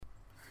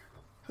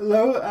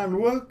Hello and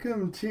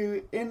welcome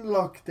to In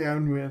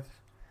Lockdown With,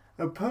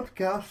 a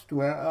podcast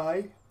where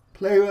I,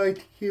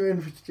 playwright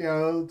Kieran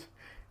Fitzgerald,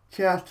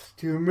 chats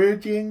to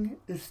emerging,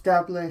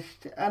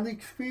 established and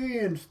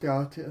experienced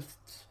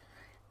artists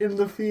in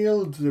the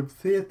fields of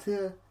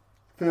theatre,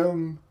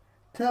 film,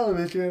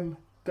 television,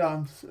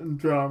 dance and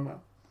drama,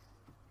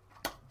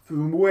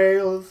 from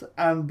Wales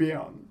and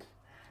beyond,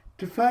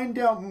 to find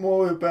out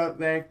more about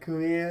their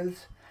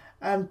careers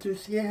and to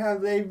see how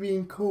they've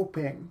been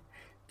coping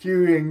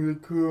during the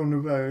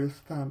coronavirus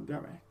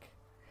pandemic.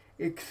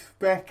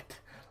 Expect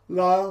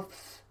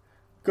laughs,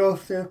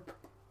 gossip,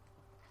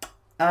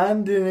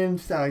 and an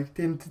insight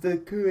into the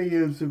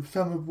careers of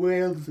some of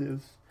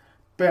Wales's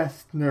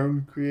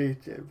best-known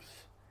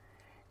creatives.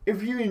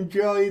 If you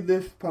enjoy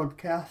this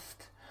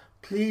podcast,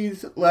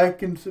 please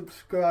like and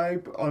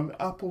subscribe on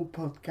Apple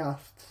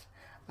Podcasts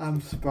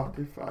and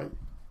Spotify.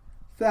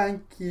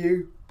 Thank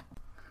you.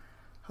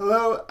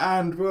 Hello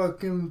and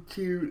welcome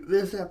to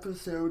this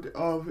episode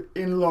of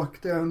In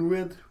Lockdown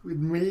With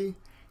me,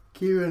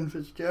 Kieran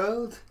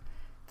Fitzgerald.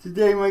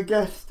 Today my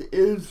guest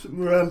is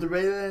Miranda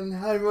Bailyn.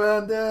 Hi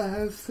Miranda,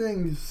 how's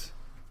things?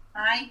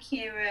 Hi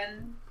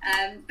Kieran,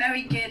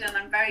 very good, and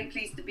I'm very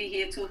pleased to be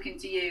here talking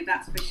to you,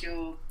 that's for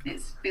sure.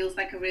 It feels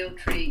like a real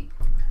treat.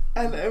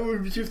 And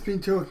we've just been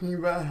talking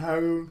about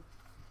how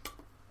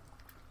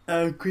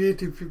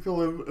creative people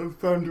have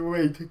found a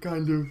way to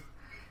kind of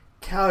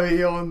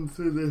carry on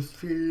through this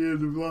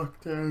period of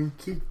lockdown,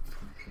 keep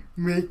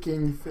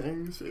making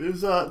things.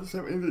 Is that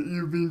something that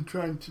you've been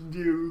trying to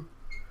do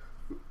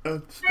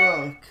at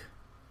Spark?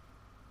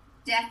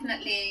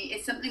 Definitely,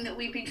 it's something that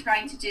we've been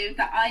trying to do,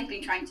 that I've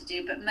been trying to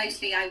do, but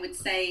mostly I would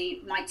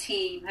say my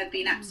team have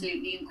been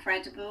absolutely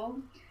incredible.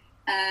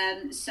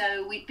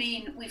 So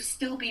we've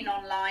still been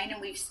online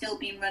and we've still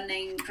been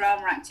running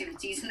drama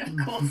activities, and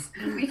of course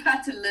we've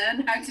had to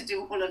learn how to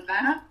do all of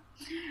that.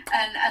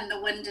 And the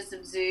wonders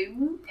of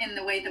Zoom in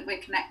the way that we're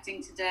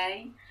connecting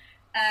today.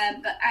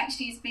 But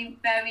actually it's been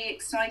very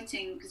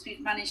exciting because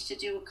we've managed to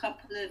do a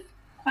couple of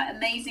quite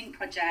amazing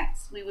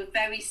projects. We were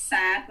very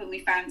sad when we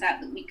found out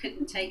that we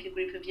couldn't take a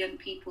group of young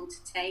people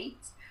to Tate.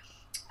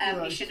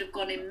 Right. We should have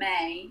gone in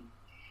May.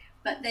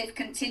 But they've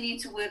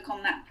continued to work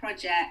on that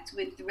project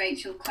with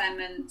Rachel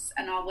Clements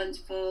and our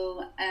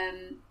wonderful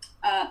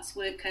arts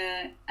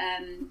worker,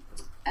 Anne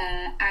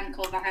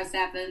Culverhouse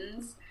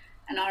Evans,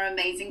 and our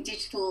amazing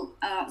digital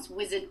arts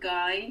wizard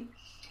guy,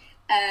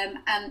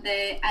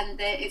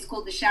 it's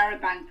called the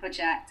Sharabank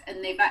Project,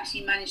 and they've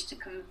actually managed to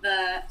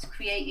convert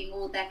creating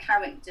all their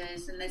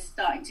characters, and they're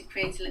starting to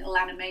create a little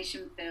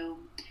animation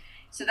film.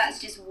 So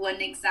that's just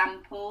one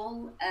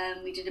example.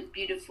 We did a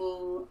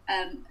beautiful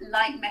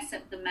Light Mess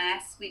Up the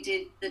Mess. We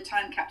did the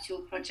Time Capsule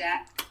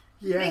Project,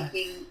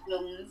 making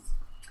films.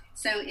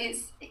 So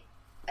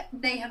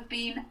they have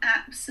been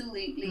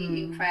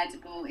absolutely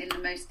incredible in the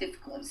most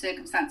difficult of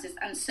circumstances,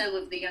 and so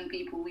have the young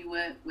people we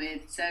work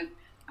with. So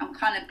I'm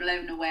kind of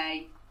blown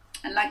away.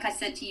 And like I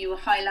said to you, a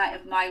highlight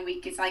of my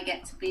week is I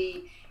get to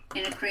be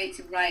in a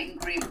creative writing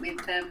group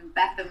with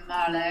Beth and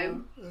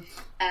Marlo,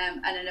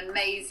 and an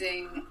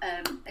amazing,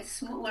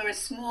 we're a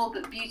small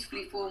but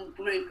beautifully formed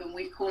group, and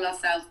we call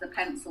ourselves the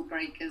Pencil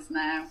Breakers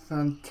now.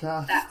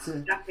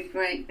 Fantastic. That's a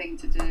great thing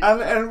to do.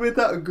 And with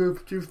that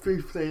group, just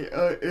briefly,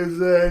 is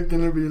there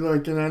going to be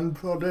like an end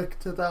product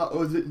to that,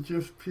 or is it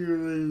just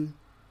purely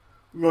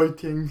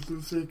writing for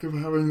the sake of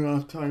having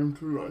that time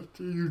to write?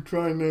 Are you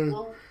trying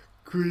to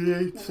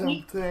create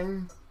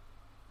something?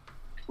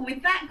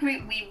 With that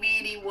group, we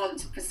really want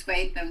to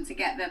persuade them to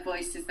get their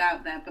voices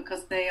out there,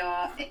 because they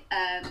are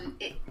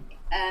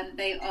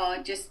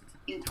just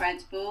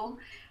incredible.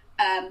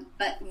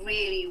 But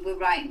really, we're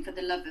writing for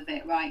the love of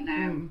it right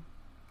now.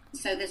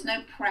 So there's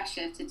no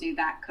pressure to do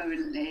that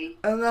currently.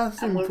 And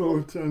that's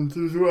important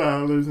as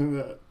well, isn't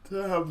it? To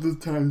have the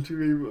time to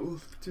be able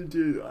to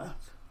do that.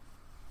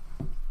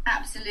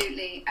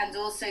 Absolutely, and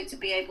also to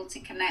be able to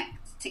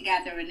connect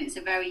together, and it's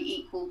a very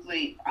equal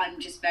group. I'm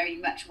just very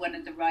much one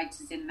of the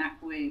writers in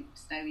that group,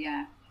 so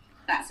yeah,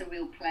 that's a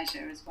real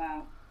pleasure as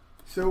well.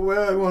 So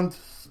where I want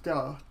to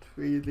start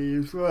really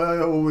is where I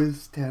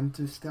always tend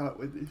to start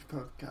with these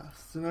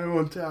podcasts, and I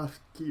want to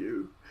ask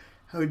you,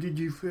 how did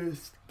you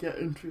first get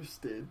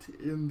interested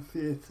in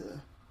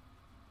theatre?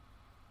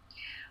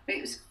 It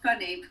was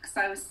funny because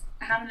I was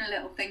having a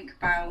little think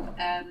about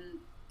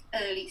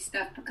early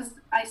stuff, because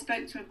I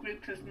spoke to a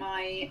group of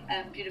my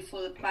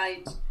beautiful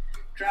applied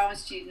drama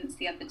students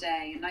the other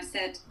day, and I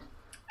said,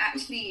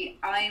 actually,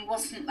 I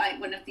wasn't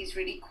like one of these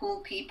really cool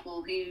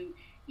people who,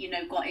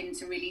 got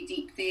into really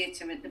deep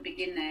theatre at the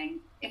beginning.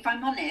 If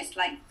I'm honest,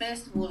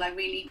 first of all, I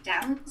really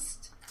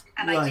danced,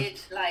 and right.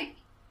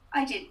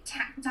 I did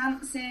tap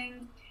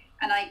dancing,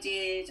 and I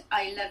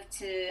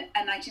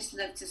just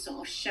loved to sort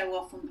of show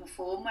off and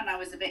perform when I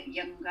was a bit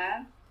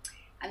younger.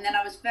 And then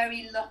I was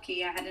very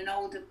lucky. I had an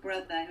older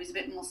brother who was a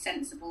bit more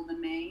sensible than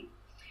me.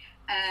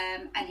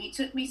 And he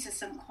took me to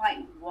some quite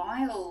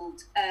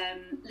wild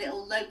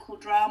little local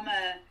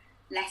drama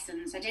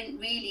lessons. I didn't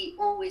really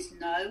always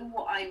know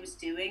what I was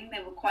doing.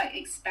 They were quite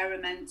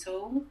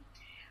experimental.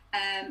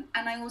 And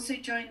I also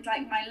joined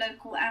like my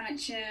local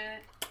amateur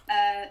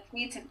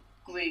theatre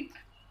group,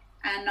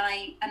 and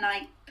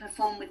I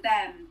performed with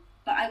them.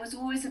 But I was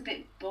always a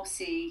bit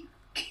bossy.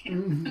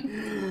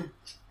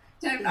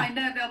 So I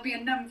know there'll be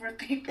a number of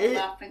people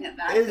laughing at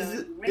that.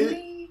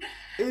 Really?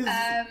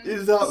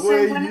 Is that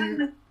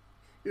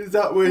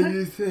where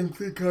you think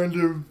the kind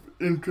of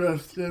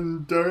interest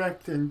in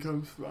directing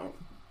comes from?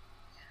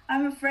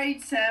 I'm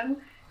afraid so.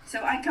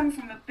 So I come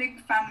from a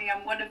big family.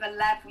 I'm one of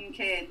 11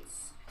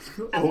 kids.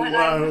 And when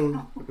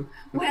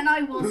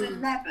I was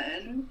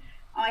 11,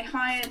 I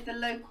hired the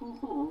local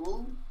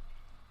hall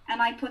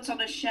and I put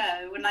on a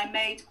show, and I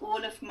made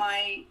all of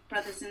my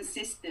brothers and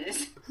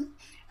sisters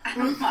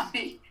and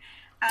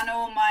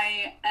all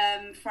my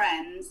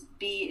friends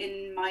be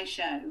in my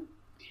show.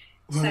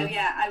 So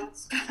yeah,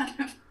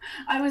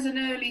 I was an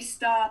early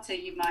starter,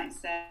 you might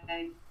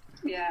say.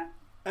 Yeah.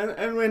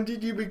 And when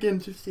did you begin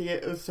to see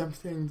it as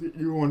something that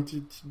you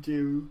wanted to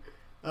do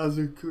as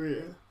a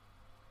career?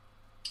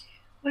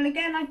 Well,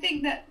 again, I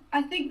think that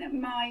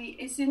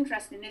it's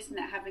interesting, isn't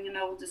it, having an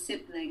older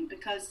sibling,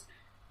 because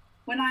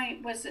when I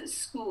was at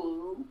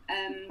school,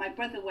 my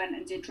brother went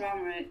and did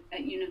drama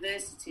at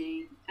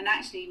university, and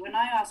actually when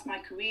I asked my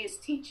careers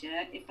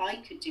teacher if I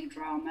could do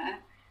drama,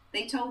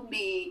 they told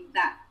me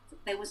that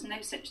there was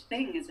no such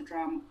thing as a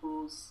drama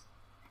course.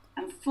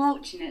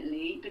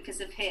 Unfortunately,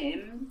 because of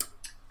him,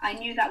 I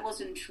knew that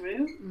wasn't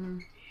true.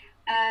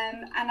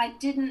 And I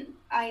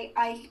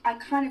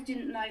kind of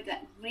didn't know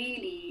that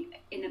really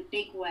in a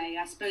big way.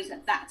 I suppose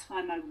at that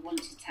time I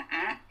wanted to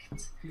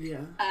act.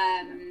 Yeah.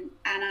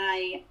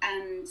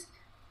 And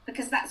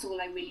because that's all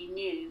I really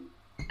knew.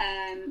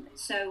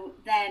 So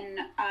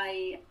then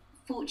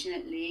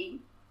fortunately,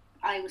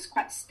 I was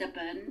quite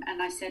stubborn,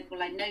 and I said,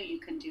 well, I know you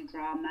can do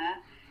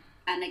drama.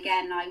 And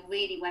again, I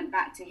really went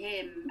back to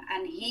him,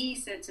 and he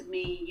said to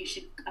me, you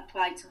should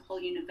apply to Hull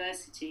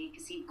University,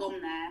 because he'd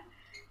gone there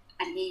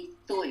and he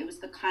thought it was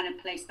the kind of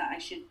place that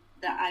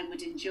I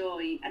would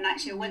enjoy. And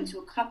actually I went to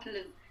a couple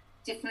of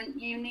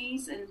different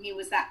unis, and he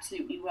was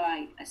absolutely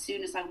right. As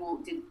soon as I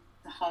walked in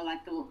the Hull, I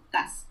thought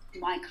that's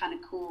my kind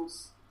of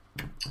course.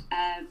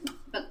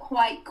 But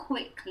quite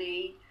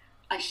quickly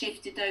I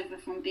shifted over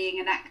from being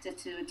an actor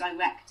to a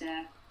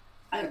director.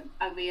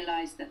 I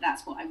realised that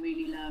that's what I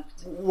really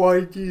loved. Why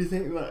do you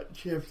think that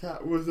shift?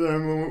 Was there a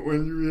moment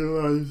when you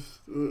realised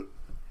that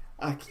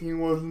acting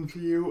wasn't for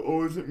you,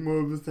 or was it more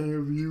of a thing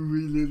of you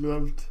really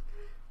loved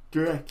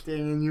directing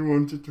and you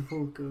wanted to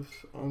focus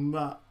on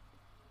that?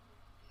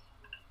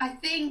 I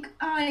think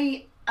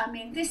I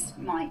mean, this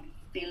might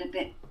feel a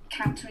bit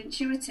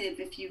counterintuitive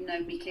if you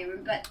know me,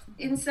 Kieran, but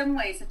in some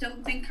ways I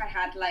don't think I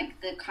had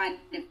like the kind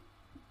of,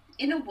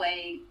 in a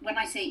way, when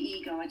I say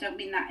ego, I don't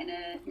mean that in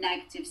a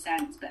negative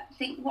sense, but I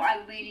think what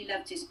I really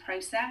loved is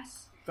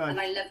process. Right. And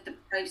I loved the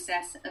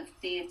process of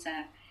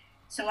theatre.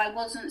 So I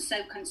wasn't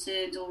so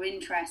concerned or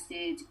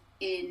interested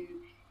in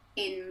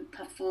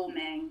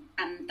performing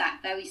and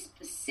that very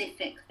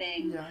specific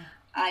thing. Yeah.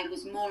 I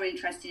was more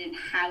interested in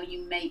how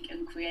you make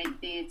and create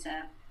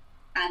theatre.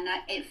 And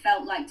it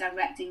felt like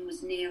directing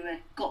was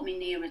got me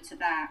nearer to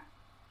that.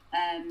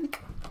 And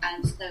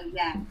so,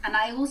 yeah. And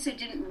I also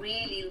didn't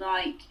really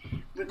like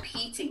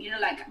repeating,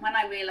 like when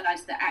I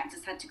realised that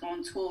actors had to go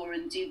on tour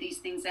and do these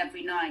things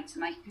every night,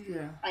 and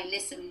I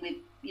listened with,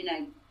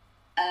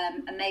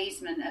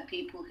 amazement at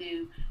people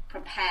who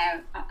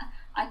prepare.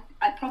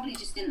 I probably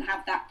just didn't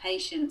have that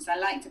patience. I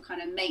like to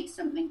kind of make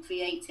something,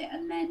 create it,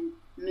 and then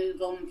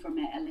move on from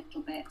it a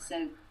little bit.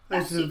 So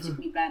that suited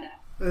me better.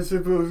 I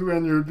suppose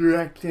when you're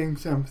directing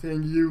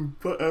something, you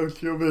put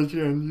out your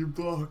vision, you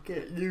block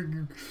it,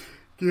 you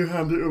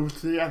hand it over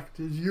to the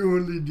actors. You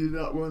only do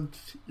that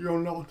once. You're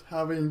not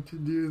having to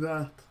do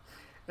that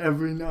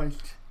every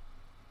night.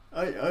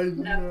 I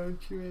know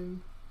what you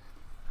mean.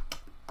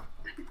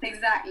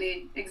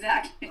 Exactly.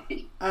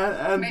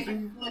 And maybe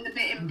I'm a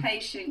bit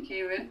impatient,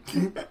 Kieran.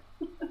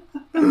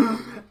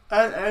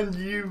 and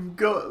you've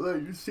got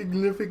like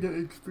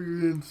significant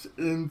experience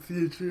in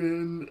theatre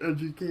and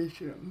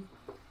education,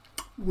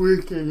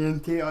 working in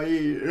TIE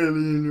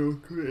early in your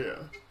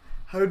career.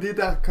 How did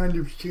that kind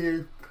of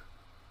shape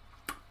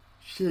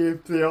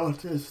the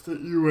artist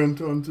that you went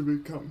on to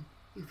become,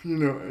 if you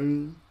know what I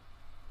mean?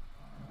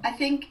 I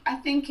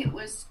think it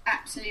was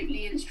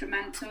absolutely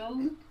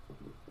instrumental,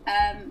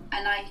 and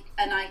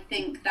I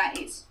think that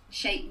it's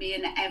shaped me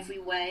in every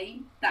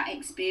way, that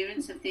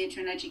experience of theatre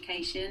and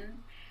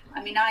education.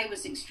 I mean, I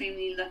was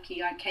extremely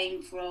lucky. I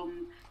came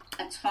from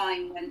a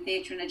time when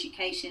theatre and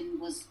education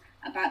was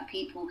about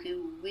people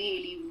who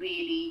really,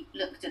 really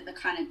looked at the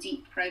kind of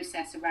deep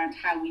process around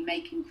how we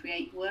make and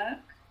create work.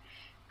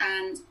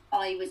 And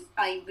I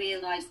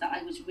realised that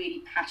I was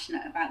really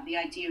passionate about the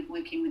idea of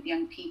working with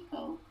young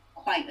people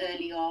quite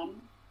early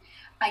on.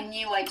 I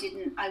knew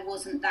I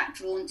wasn't that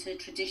drawn to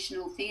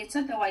traditional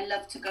theatre, though I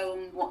loved to go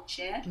and watch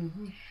it.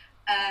 Mm-hmm.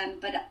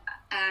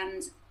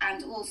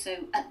 And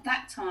also at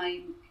that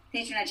time,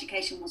 theatre and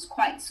education was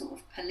quite sort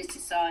of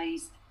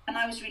politicised, and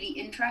I was really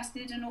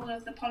interested in all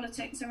of the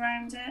politics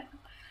around it.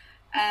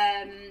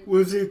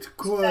 Was it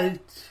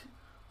quite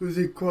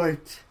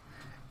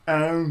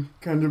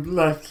kind of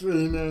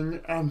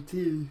left-leaning,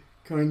 anti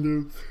kind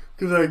of,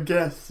 because I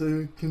guess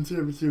the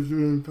Conservatives were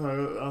in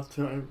power at that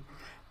time,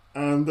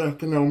 and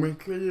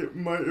economically it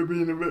might have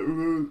been a bit of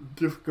a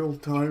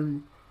difficult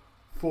time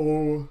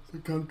for the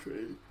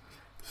country.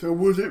 So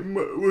was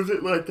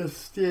it like a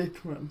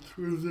statement?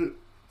 Was it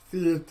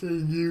theatre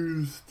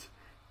used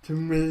to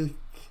make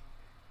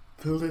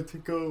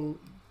political?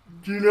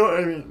 Do you know what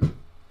I mean?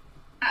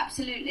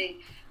 Absolutely.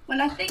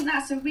 Well, I think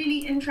that's a really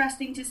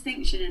interesting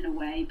distinction in a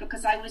way,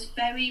 because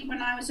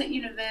when I was at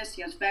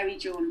university, I was very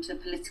drawn to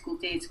political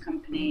theatre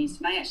companies,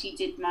 and I actually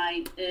did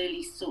my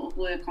early sort of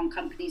work on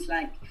companies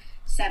like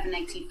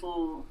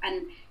 784,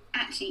 and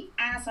actually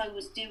as I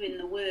was doing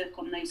the work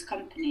on those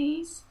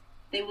companies,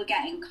 they were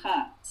getting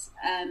cut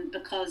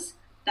because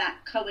that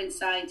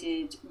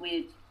coincided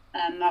with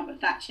Margaret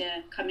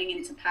Thatcher coming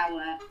into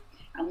power,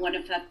 and one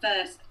of her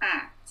first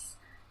acts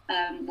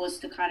was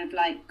to kind of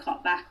like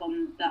cut back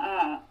on the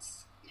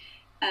arts.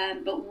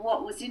 But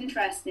what was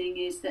interesting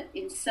is that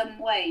in some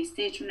ways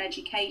theatre and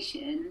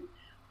education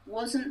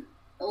wasn't,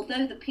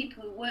 although the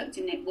people who worked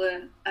in it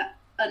were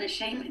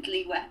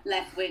unashamedly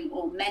left-wing,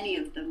 or many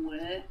of them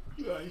were,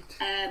 right.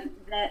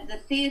 The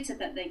theatre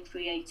that they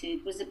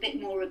created was a bit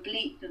more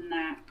oblique than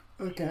that.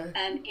 Okay.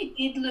 It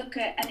did look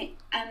at,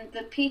 and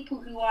the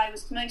people who I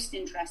was most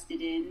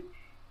interested in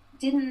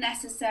didn't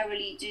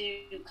necessarily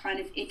do kind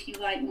of, if you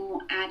like, more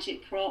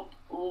agitprop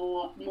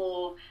or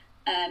more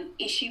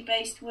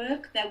issue-based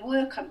work. There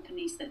were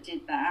companies that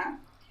did that,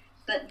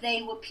 but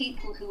they were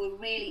people who were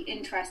really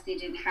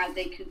interested in how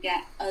they could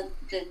get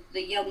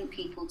the young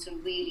people to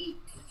really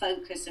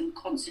focus and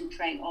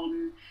concentrate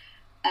on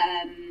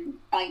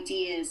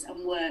ideas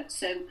and work.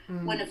 So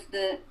one of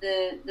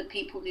the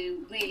people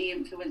who really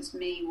influenced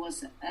me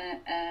was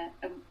a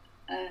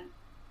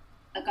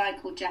guy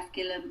called Jeff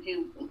Gillam,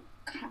 who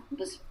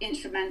was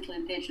instrumental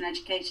in theatre and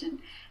education,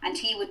 and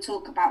he would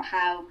talk about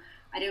how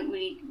I don't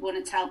really want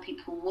to tell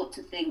people what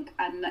to think.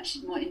 I'm much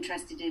more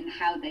interested in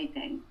how they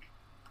think,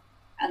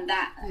 and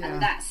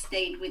that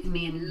stayed with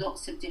me in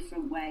lots of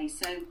different ways.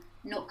 So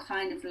not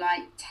kind of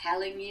like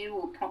telling you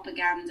or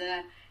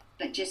propaganda,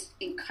 but just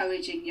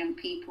encouraging young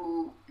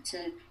people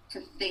to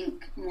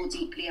think more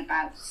deeply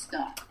about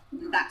stuff.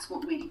 And that's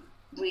what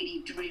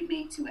really drew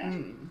me to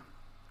it.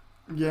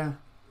 Yeah,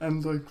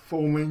 and like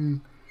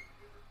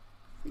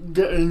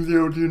getting the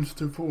audience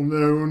to form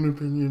their own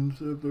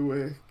opinions of the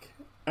work.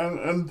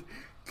 And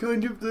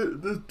kind of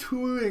the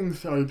touring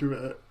side of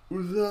it,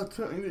 was that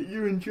something that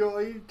you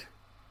enjoyed?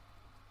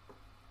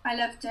 I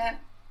loved it.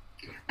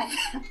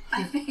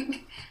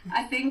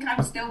 I think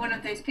I'm still one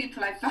of those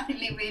people. I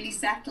finally really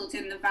settled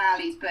in the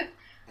valleys, but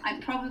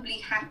I'm probably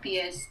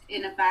happiest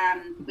in a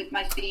van with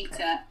my feet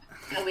up,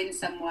 going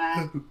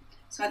somewhere.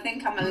 So I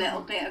think I'm a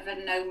little bit of a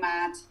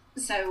nomad.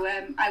 So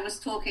I was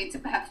talking to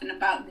Bethan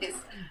about this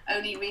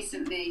only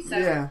recently. So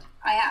yeah.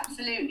 I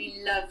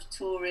absolutely loved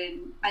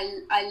touring.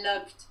 I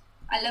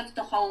loved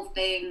the whole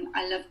thing.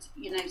 I loved,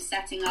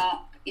 setting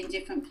up in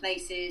different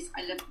places.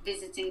 I loved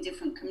visiting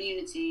different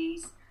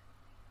communities.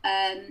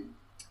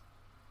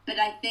 But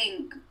I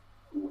think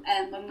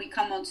when we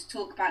come on to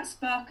talk about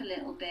Spark a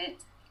little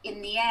bit,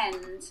 in the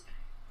end,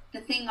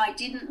 the thing I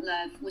didn't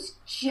love was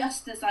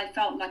just as I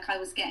felt like I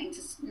was getting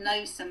to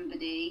know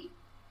somebody,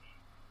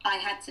 I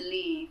had to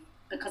leave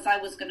because I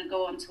was going to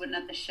go on to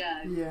another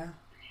show. Yeah.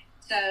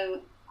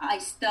 So I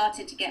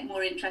started to get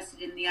more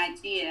interested in the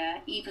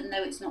idea, even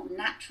though it's not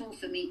natural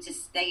for me to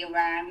stay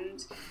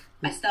around.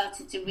 I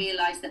started to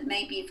realise that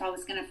maybe if I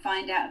was going to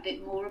find out a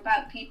bit more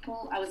about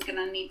people, I was going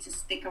to need to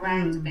stick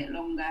around a bit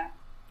longer.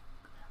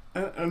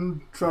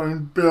 And try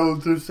and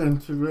build a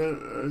sense of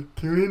a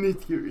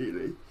community,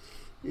 really.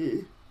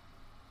 Yeah.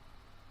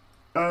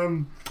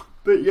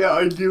 But yeah,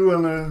 I do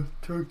want to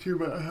talk to you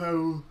about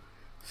how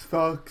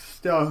Spark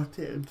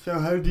started. So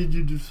how did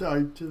you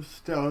decide to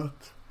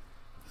start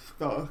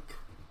Spark?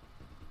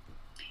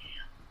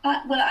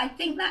 Well, I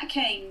think that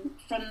came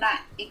from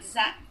that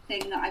exact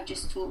thing that I've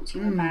just talked to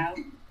you about.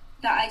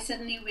 That I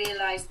suddenly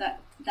realised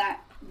that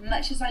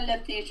much as I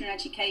love theatre and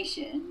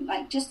education,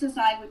 like just as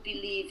I would be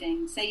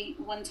leaving, say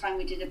one time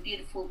we did a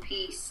beautiful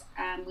piece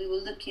and we were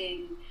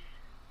looking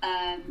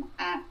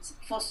at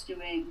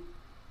fostering,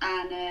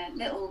 and a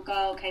little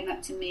girl came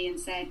up to me and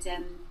said,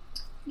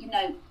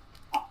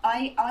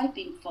 I've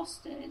been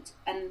fostered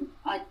and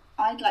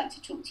I'd like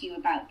to talk to you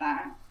about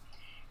that.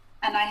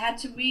 And I had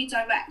to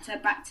redirect her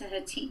back to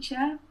her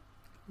teacher.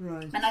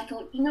 Right. And I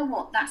thought, you know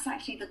what, that's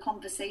actually the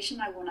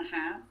conversation I want to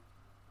have.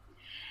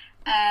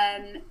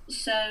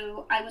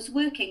 So I was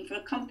working for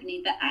a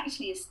company that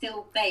actually is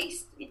still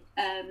based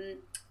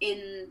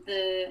in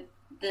the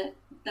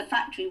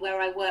factory where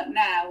I work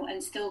now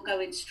and still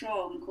going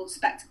strong, called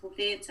Spectacle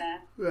Theatre.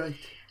 Right.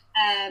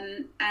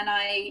 And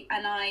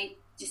I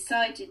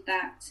decided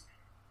that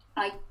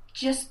I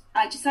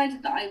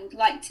decided that I would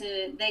like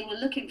to. They were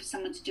looking for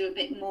someone to do a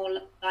bit more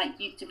like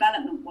youth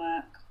development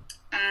work,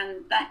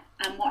 and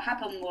what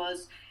happened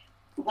was,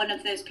 one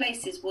of those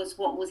places was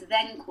what was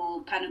then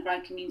called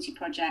Panagrau Community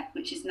Project,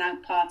 which is now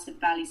part of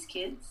Valleys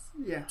Kids.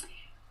 Yeah.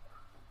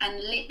 And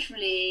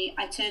literally,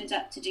 I turned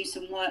up to do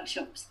some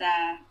workshops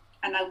there,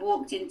 and I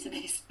walked into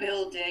this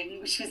building,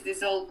 which was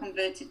this old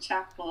converted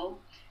chapel.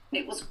 And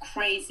it was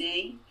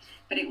crazy,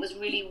 but it was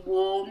really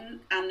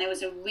warm, and there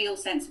was a real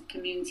sense of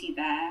community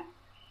there.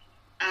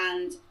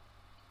 And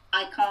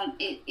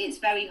it's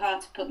very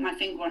hard to put my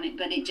finger on it,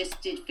 but it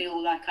just did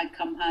feel like I'd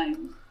come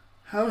home.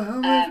 How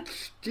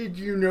much did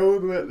you know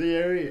about the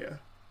area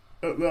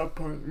at that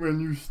point when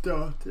you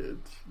started?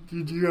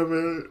 Did you have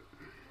a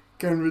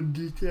kind of a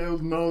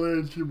detailed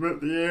knowledge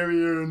about the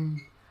area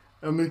and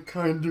the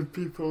kind of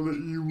people that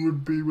you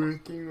would be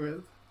working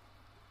with?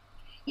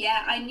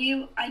 Yeah, I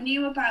knew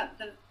about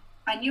the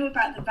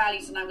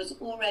valleys, and I was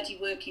already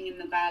working in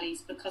the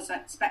valleys because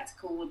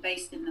Spectacle were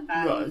based in the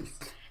valleys.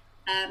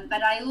 Right.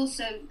 But I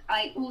also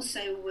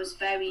was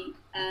very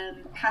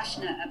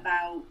passionate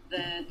about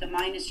the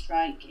miners'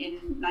 strike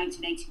in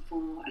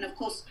 1984, and of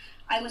course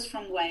I was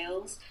from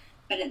Wales.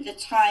 But at the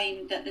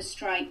time that the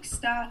strike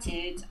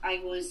started, I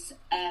was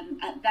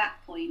at that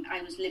point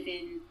I was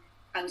living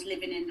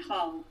in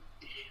Hull.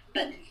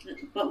 But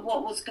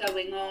what was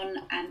going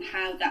on and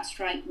how that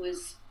strike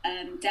was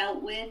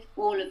dealt with,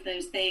 all of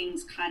those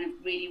things kind of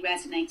really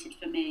resonated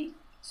for me.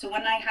 So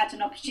when I had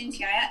an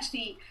opportunity, I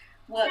actually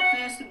worked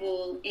first of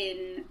all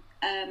in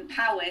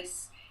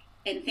Powys,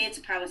 in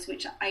Theatre Powys,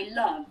 which I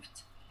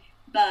loved.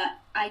 But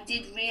I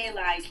did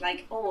realise,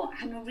 like,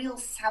 I'm a real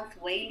South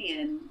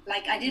Walian.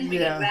 Like, I didn't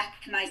really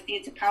recognise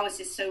Theatre Powys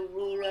as so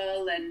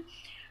rural, and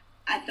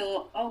I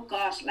thought, oh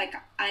gosh, like,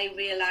 I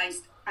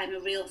realised I'm a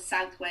real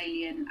South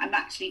Walian. I'm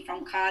actually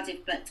from Cardiff,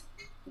 but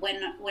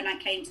when I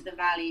came to the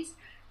valleys,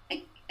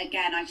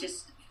 again,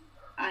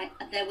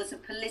 there was a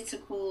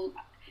political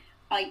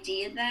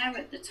idea there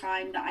at the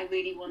time that I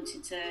really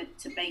wanted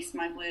to base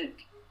my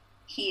work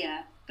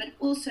here. But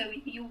also,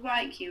 you're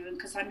right, Kieran,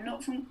 because I'm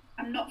not from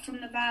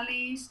the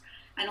valleys,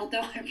 and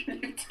although I've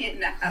lived here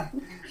now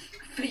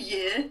for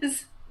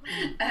years,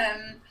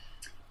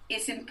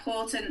 it's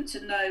important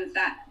to know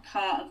that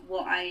part of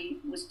what I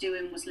was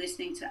doing was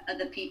listening to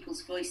other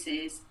people's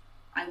voices.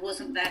 I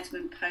wasn't there to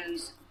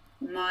impose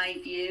my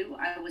view.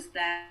 I was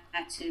there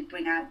to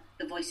bring out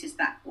the voices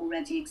that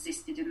already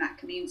existed in that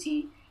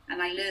community,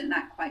 and I learned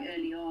that quite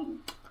early on.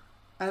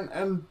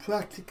 And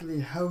practically,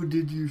 how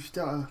did you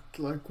start?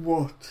 Like,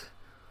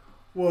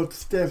 what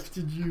steps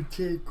did you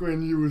take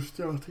when you were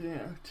starting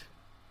out?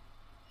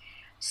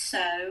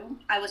 So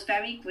I was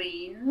very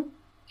green.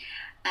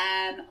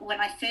 When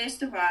I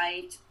first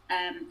arrived,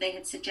 they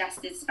had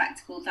suggested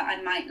Spectacle that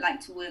I might like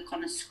to work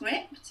on a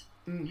script.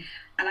 And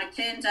I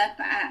turned up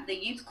at the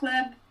youth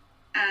club,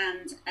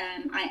 and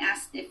I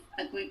asked if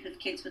a group of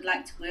kids would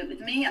like to work with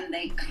me, and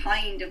they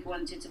kind of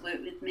wanted to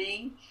work with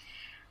me.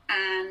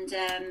 And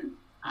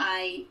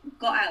I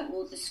got out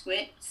all the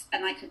scripts,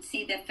 and I could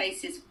see their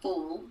faces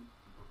fall.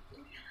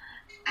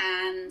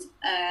 And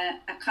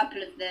a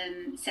couple of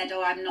them said,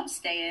 I'm not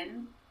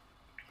staying.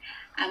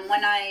 And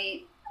when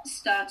I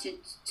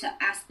started to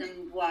ask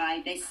them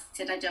why, they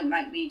said, I don't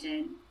like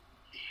reading.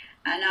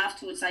 And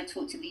afterwards I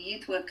talked to the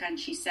youth worker, and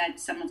she said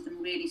some of them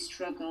really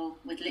struggle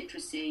with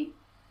literacy.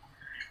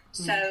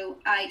 So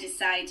I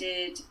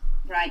decided,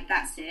 right,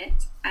 that's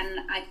it.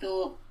 And I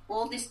thought,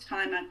 all this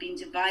time I've been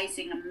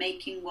devising and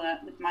making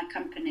work with my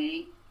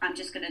company, I'm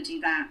just going to do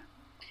that.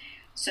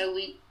 So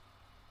we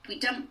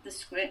dumped the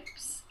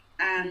scripts,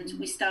 and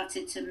we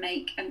started to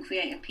make and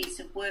create a piece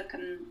of work,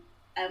 and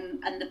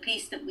the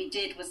piece that we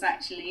did was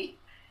actually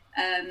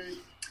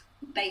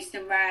based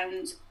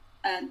around,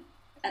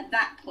 at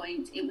that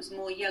point, it was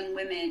more young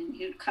women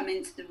who'd come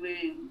into the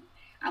room,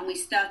 and we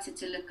started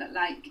to look at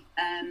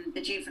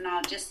the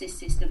juvenile justice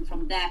system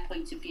from their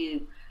point of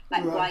view,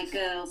 why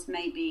girls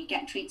maybe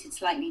get treated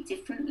slightly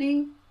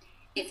differently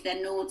if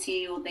they're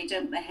naughty or they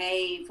don't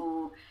behave,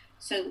 or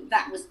so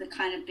that was the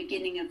kind of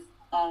beginning of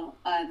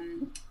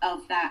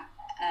that.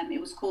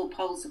 It was called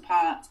Poles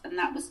Apart, and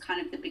that was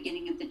kind of the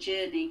beginning of the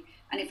journey.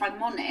 And if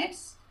I'm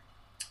honest,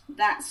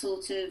 that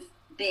sort of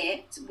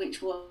bit,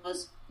 which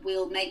was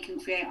we'll make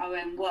and create our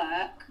own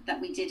work,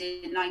 that we did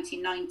in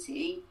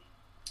 1990,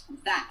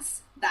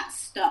 that's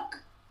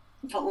stuck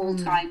for all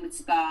time with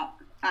Spark.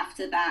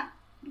 After that,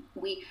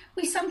 we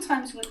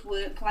sometimes would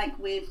work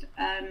with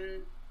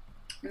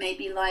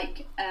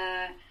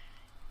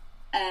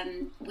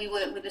we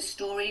worked with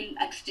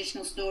a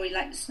traditional story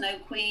like the Snow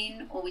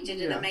Queen, or we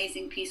did an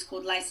amazing piece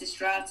called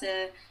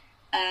Lysistrata.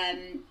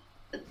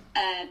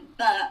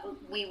 But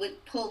we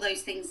would pull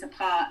those things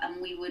apart,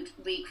 and we would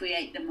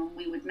recreate them, and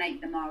we would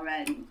make them our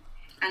own.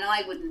 And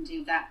I wouldn't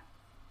do that.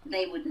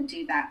 They wouldn't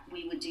do that.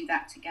 We would do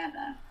that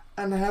together.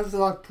 And has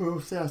that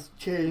process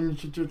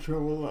changed at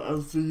all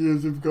as the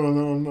years have gone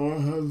on, or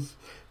has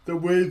the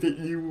way that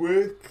you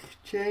work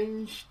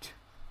changed?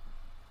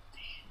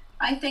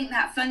 I think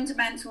that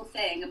fundamental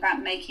thing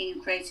about making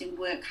and creating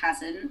work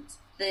hasn't.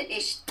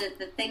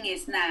 The thing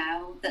is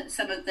now that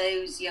some of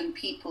those young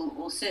people,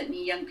 or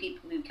certainly young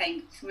people who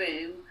came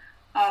through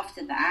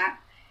after that,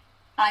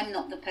 I'm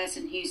not the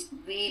person who's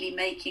really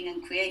making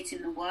and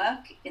creating the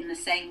work in the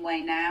same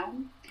way now.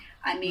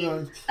 I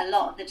mean, a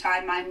lot of the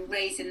time I'm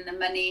raising the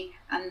money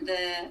and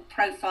the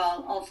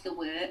profile of the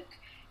work,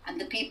 and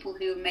the people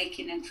who are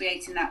making and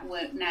creating that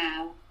work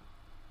now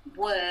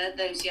were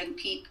those young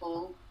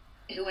people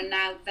who are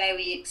now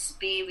very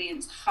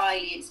experienced,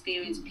 highly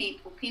experienced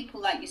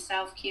people like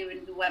yourself,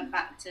 Kieran, who went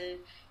back to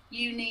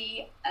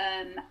uni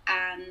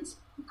and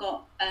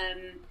got,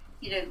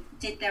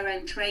 did their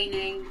own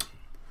training,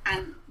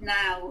 and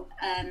now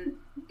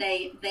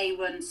they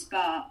run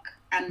Spark,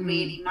 and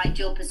really my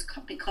job has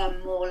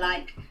become more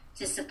like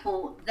to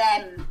support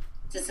them,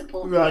 to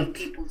support the young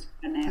people.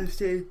 I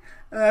see.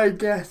 I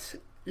guess,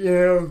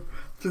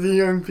 for the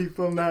young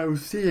people now,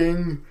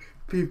 seeing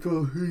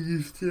people who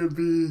used to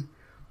be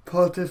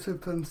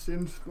participants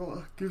in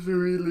Spark is a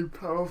really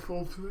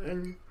powerful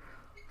thing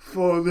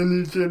for the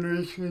new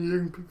generation of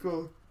young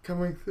people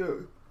coming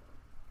through.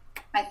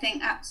 I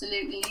think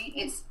absolutely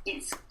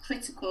it's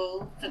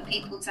critical for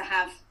people to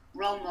have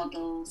role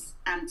models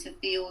and to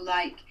feel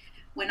like,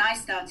 when I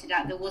started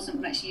out there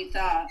wasn't much youth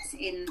arts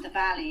in the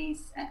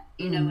valleys,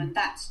 and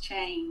that's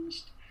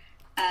changed,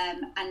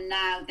 and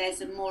now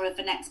there's more of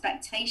an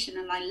expectation,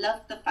 and I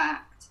love the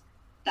fact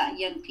that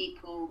young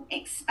people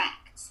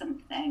expect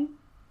something.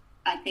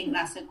 I think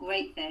that's a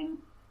great thing.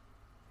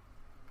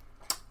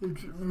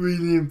 It's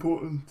really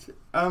important.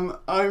 I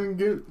want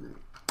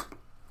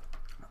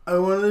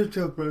to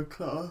talk about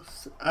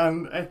class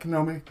and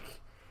economic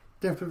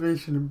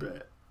deprivation a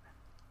bit.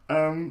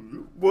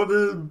 What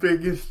are the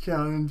biggest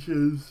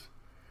challenges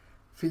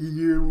for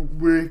you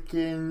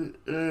working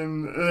in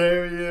an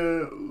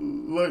area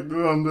like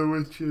Rhondda,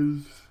 which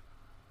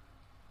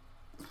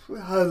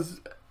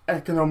has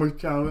economic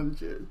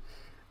challenges?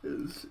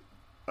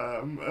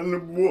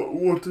 And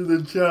what are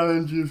the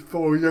challenges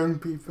for young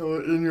people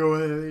in your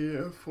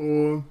area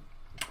for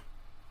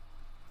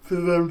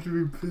them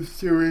to be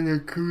pursuing a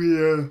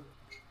career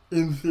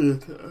in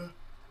theatre?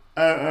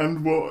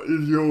 And what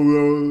is your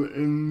role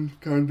in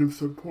kind of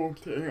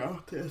supporting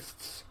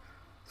artists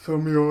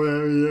from your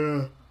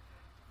area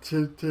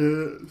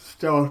to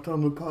start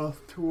on the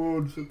path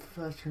towards a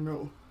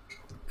professional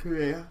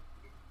career?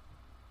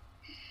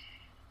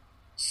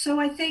 So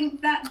I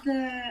think that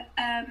the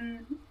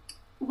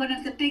one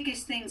of the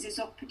biggest things is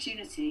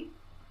opportunity.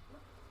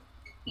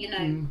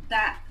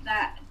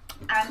 That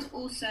and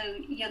also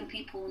young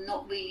people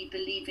not really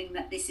believing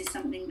that this is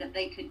something that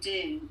they could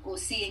do, or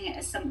seeing it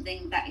as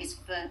something that is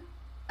for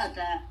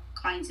other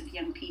kinds of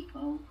young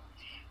people.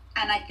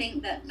 And I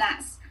think that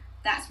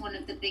that's one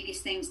of the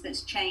biggest things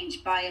that's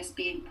changed by us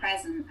being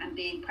present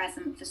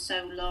for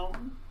so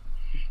long.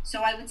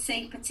 So I would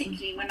say,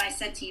 particularly when I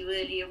said to you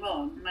earlier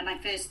on, when I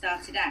first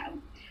started out,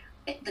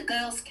 the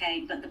girls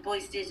came, but the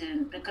boys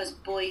didn't, because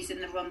boys in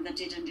the Rhondda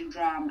didn't do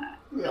drama.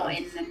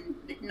 Yes.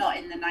 Not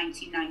in the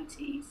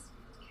 1990s.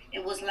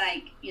 It was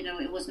like,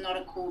 it was not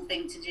a cool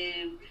thing to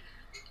do,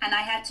 and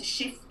I had to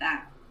shift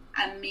that.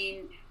 I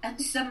mean,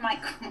 some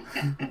might call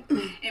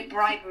it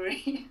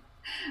bribery,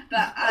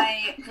 but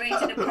I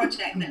created a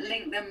project that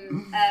linked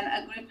them,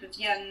 a group of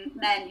young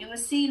men who were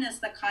seen as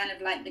the kind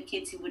of like the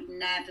kids who would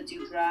never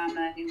do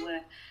drama, who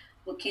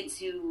were kids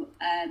who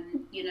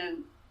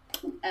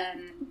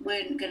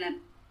weren't going to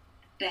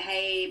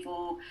behave,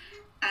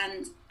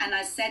 and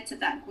I said to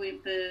that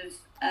group of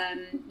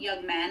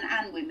young men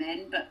and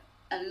women, but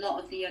a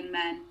lot of the young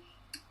men,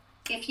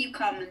 if you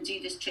come and do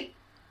this trip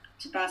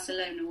to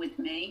Barcelona with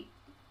me,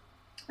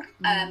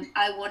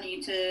 I want you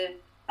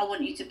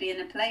to be in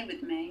a play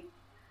with me,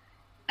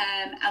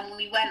 and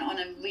we went on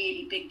a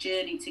really big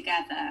journey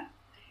together.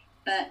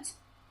 But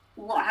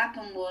what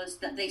happened was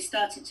that they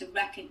started to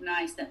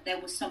recognise that there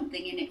was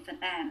something in it for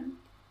them.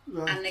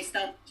 Right. And they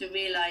started to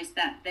realise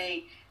that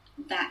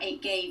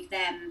it gave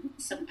them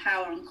some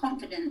power and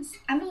confidence,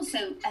 and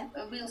also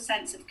a real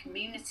sense of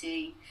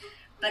community.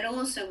 But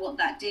also what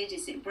that did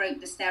is it broke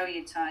the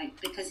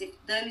stereotype, because if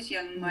those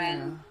young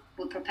men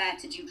were prepared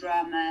to do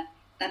drama,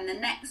 then the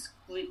next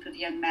group of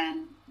young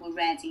men were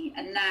ready.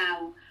 And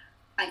now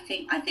I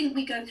think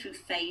we go through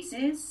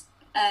phases,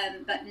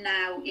 but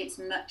now it's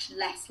much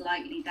less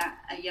likely that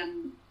a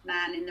young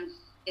man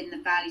in the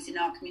valleys in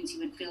our community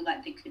would feel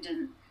like they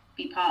couldn't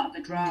be part of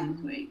a drama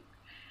group.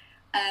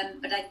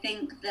 But I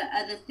think the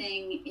other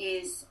thing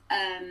is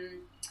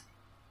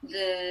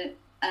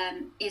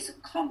is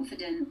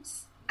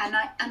confidence, and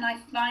I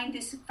find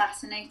this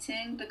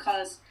fascinating,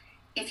 because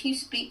if you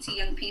speak to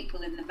young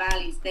people in the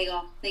valleys, they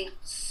are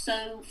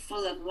so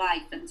full of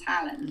life and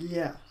talent.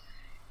 Yeah.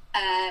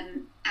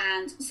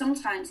 And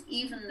sometimes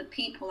even the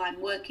people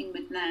I'm working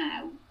with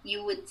now,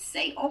 you would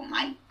say, oh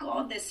my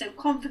God, they're so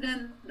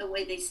confident, the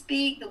way they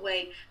speak,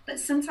 but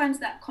sometimes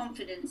that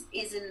confidence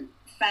isn't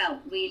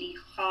really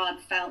hard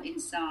felt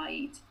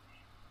inside.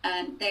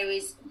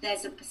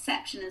 There's a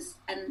perception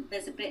and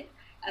there's a bit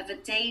of a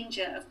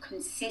danger of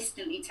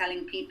consistently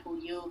telling people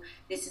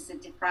this is a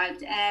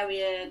deprived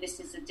area, this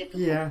is a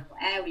difficult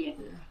area,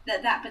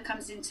 that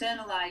becomes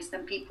internalized,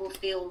 and people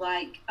feel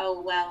like,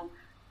 oh well,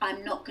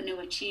 I'm not going to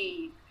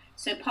achieve.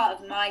 So part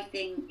of my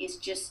thing is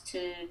just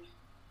to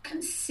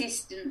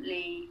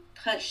consistently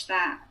push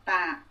that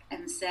back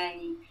and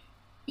say,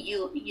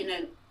 you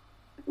know,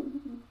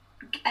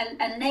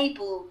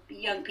 enable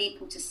young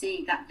people to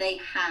see that they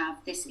have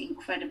this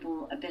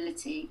incredible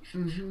ability,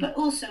 but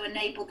also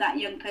enable that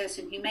young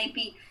person who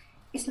maybe,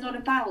 it's not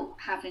about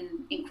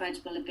having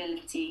incredible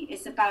ability,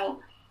 it's about,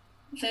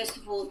 first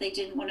of all, they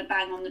didn't want to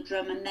bang on the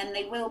drum, and then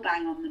they will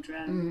bang on the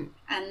drum,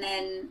 and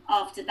then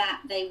after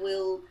that they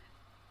will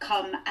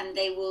come and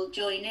they will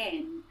join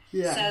in.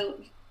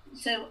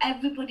 So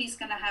everybody's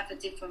going to have a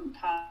different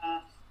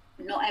path.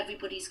 Not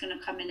everybody's going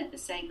to come in at the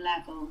same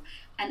level,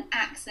 and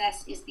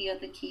access is the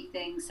other key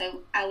thing.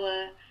 So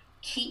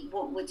keep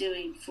what we're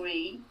doing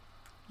free.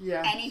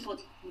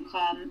 Anybody can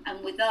come,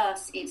 and with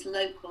us it's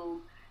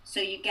local, so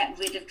you get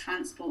rid of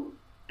transport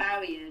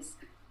barriers,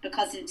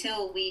 because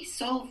until we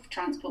solve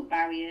transport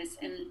barriers,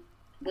 and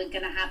we're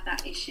going to have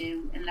that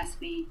issue unless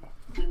we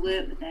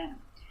work with it.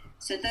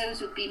 So those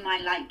would be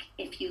my,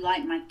 if you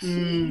like, my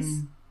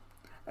keys.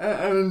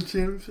 And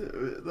James,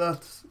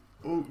 that's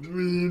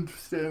really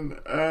interesting.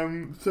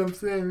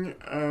 Something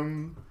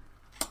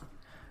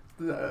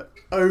that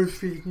I was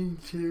speaking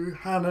to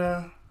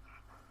Hannah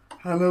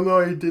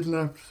Lloyd did an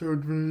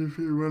episode maybe a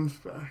few months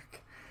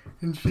back,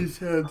 and she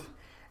said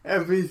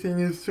everything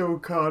is so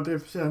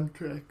Cardiff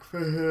centric for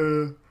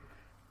her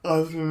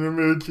as an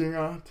emerging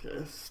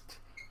artist.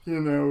 You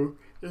know,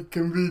 it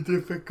can be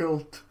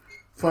difficult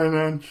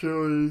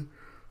financially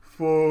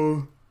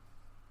for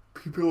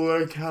people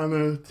like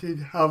Hannah to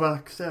have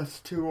access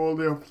to all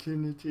the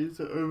opportunities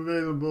that are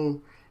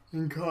available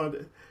in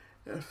Cardiff.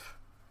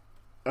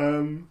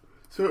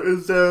 So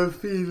is there a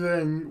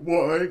feeling,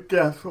 what I'm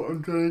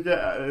trying to get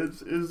at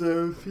is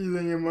there a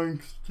feeling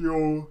amongst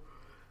your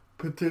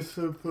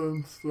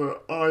participants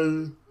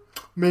that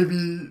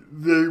maybe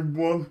they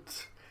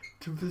want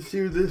to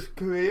pursue this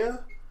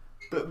career,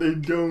 but they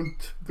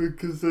don't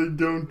because they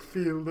don't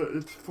feel that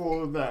it's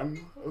for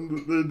them, and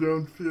that they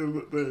don't feel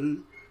that they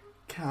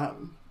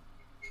can,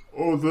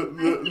 or that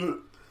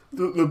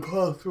the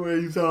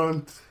pathways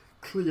aren't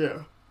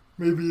clear,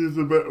 maybe is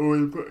a better way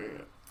of putting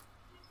it.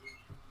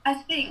 I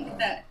think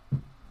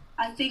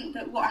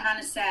that what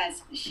Hannah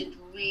says should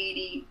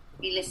really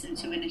be listened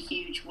to in a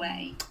huge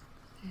way.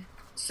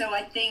 So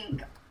I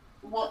think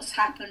what's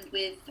happened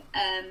with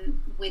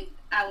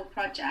our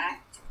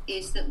project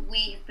is that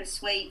we have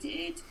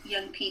persuaded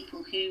young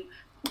people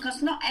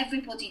because not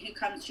everybody who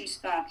comes through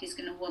Spark is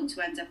going to want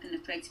to end up in the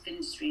creative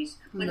industries.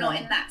 We're not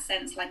in that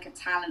sense like a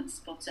talent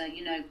spotter,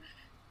 you know.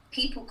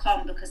 People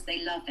come because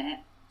they love it.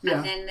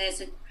 And then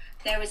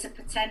there is a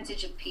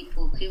percentage of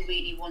people who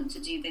really want to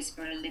do this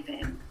for a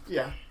living.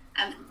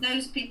 And for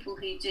those people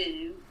who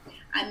do,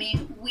 I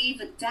mean,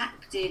 we've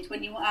adapted.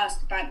 When you were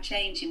asked about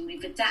changing,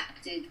 we've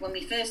adapted. When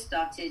we first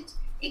started,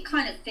 it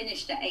kind of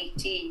finished at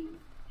 18.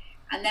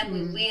 And then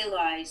we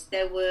realised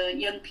there were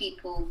young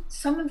people,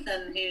 some of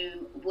them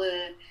who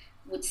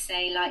would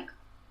say, like,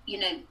 you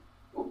know,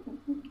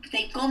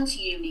 they've gone to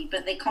uni,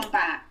 but they come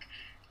back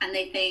and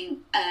they think,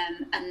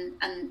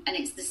 and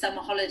it's the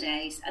summer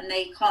holidays, and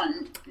they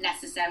can't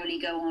necessarily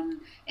go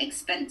on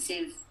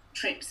expensive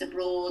trips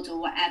abroad or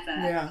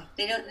whatever.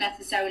 They don't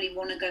necessarily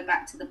want to go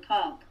back to the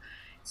pub.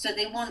 So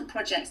they want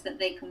projects that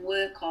they can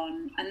work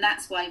on, and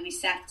that's why we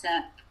set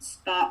up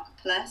Spark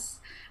Plus,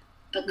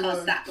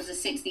 because that was a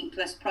 16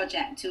 plus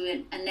project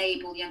to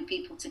enable young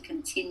people to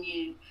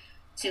continue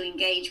to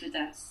engage with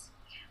us.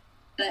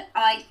 But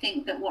I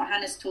think that what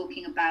Hannah's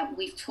talking about,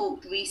 we've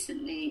talked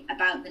recently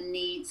about the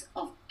needs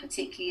of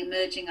particularly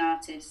emerging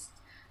artists,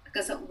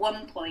 because at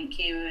one point,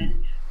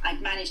 Kieran,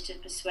 I'd managed to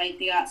persuade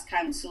the Arts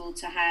Council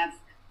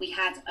we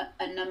had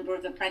a number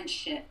of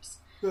apprenticeships.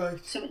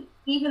 So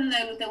even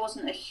though there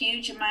wasn't a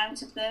huge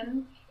amount of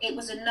them, it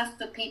was enough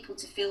for people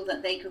to feel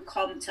that they could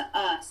come to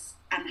us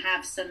and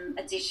have some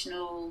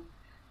additional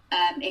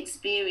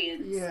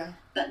experience.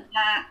 But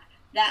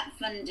that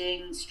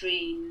funding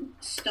stream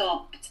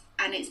stopped,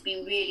 and it's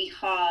been really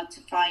hard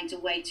to find a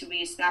way to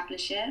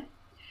re-establish it.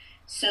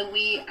 So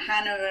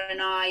Hannah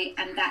and I,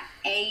 and that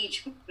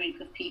age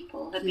group of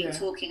people have been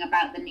talking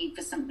about the need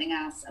for something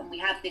else, and we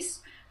have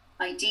this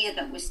idea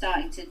that we're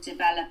starting to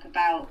develop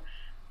about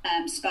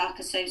Spark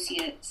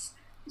Associates,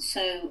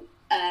 so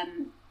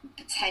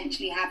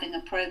potentially having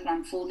a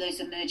programme for those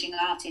emerging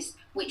artists,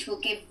 which will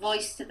give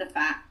voice to the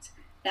fact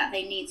that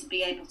they need to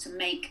be able to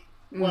make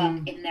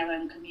work in their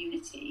own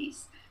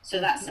communities. So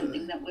that's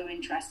something that we're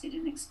interested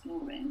in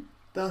exploring.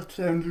 That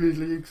sounds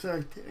really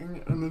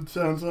exciting, and it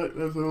sounds like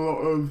there's a lot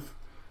of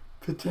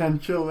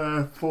potential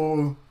there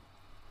for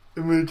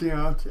emerging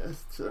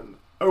artists. And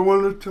I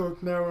want to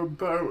talk now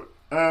about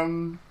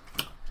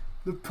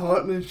the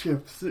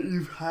partnerships that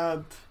you've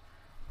had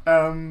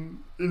in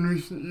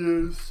recent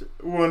years,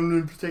 one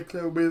in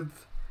particular with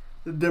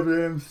the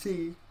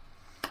WMC.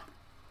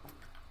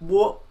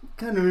 What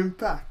kind of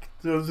impact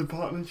does a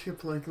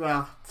partnership like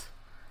that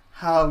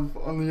have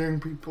on the young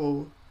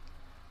people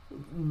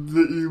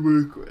that you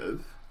work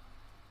with?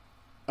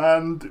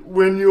 And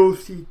when you're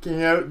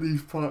seeking out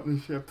these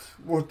partnerships,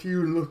 what do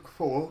you look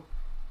for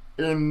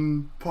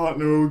in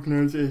partner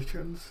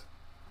organisations?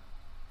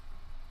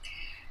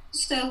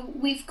 So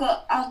we've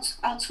got.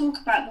 I'll talk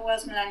about the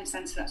Wales Millennium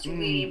Centre. That's a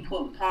really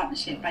important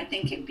partnership. I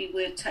think it'd be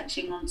worth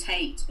touching on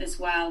Tate as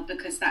well,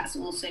 because that's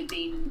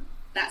been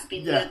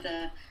the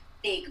other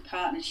big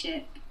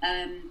partnership.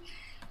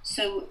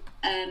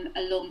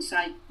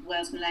 Alongside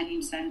Wales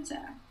Millennium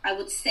Centre, I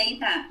would say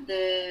that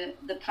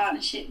the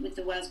partnership with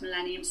the Wales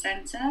Millennium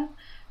Centre,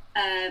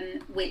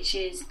 which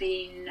has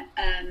been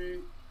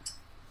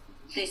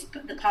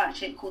the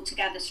partnership called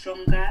Together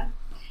Stronger,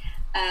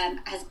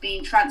 has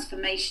been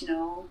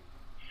transformational,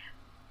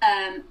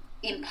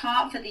 in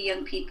part for the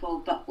young people,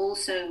 but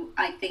also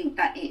I think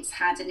that it's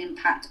had an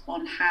impact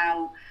on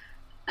how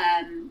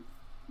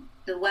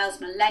the Wales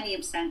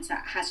Millennium Centre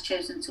has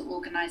chosen to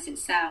organise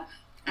itself.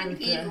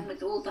 And even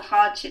with all the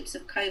hardships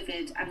of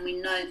COVID, and we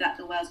know that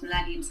the Wales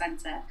Millennium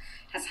Centre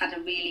has had a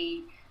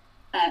really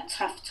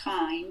tough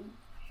time,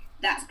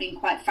 that's been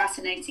quite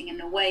fascinating in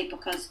a way,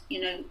 because,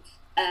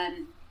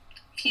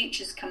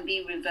 futures can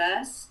be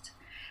reversed,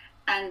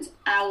 and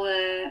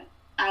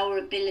our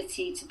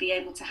ability to be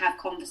able to have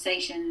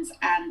conversations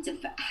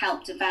and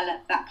help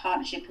develop that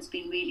partnership has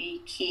been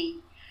really key.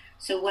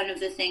 So one of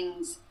the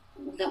things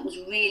that was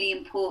really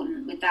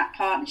important with that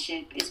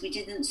partnership is we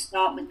didn't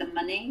start with the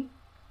money.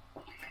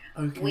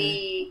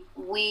 We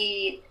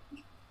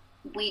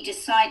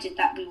decided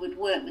that we would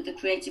work with the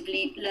Creative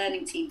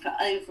Learning team for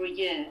over a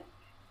year,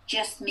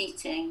 just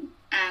meeting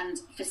and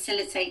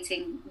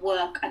facilitating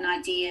work and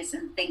ideas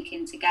and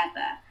thinking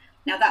together.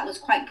 Now that was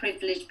quite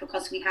privileged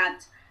because we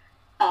had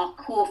our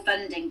core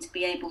funding to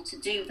be able to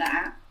do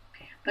that,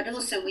 but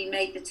also we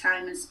made the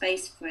time and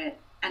space for it.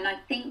 And I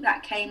think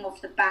that came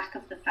off the back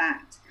of the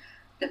fact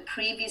that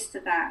previous to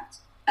that,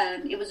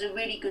 it was a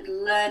really good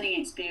learning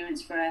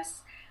experience for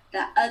us,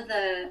 that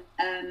other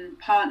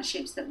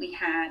partnerships that we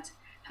had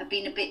have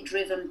been a bit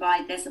driven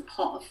by there's a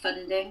pot of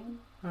funding.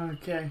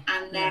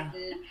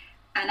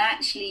 And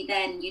actually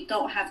then you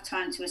don't have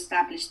time to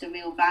establish the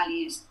real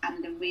values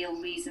and the real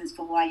reasons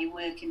for why you're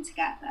working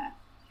together.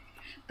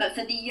 But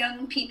for the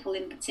young people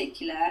in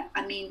particular,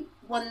 I mean,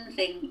 one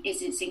thing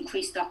is it's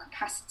increased our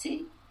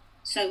capacity.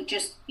 So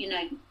just,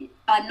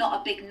 I'm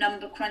not a big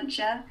number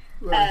cruncher.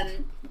 Right.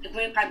 The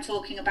group I'm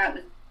talking about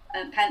with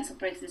Pencil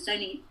Breakers,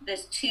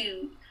 there's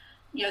two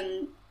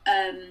young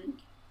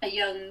a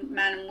young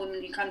man and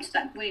woman who come to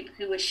that group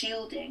who are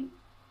shielding.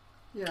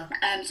 So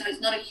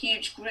it's not a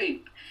huge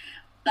group,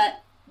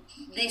 but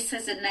this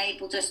has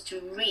enabled us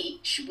to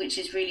reach, which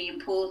is really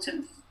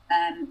important,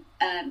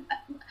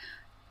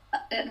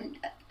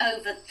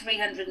 over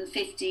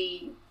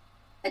 350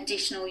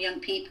 additional young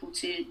people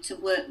to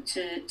work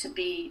to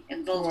be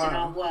involved in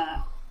our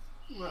work.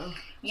 Wow.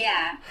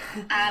 Yeah,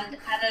 and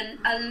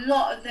a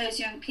lot of those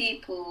young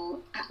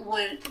people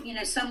were,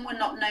 some were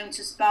not known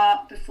to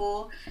Spark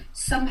before.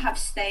 Some have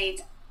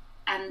stayed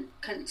and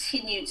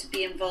continue to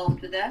be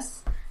involved with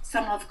us.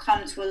 Some have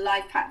come to a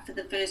life pack for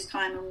the first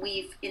time, and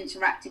we've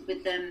interacted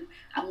with them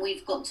and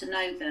we've got to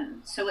know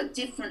them. So at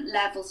different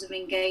levels of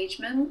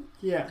engagement.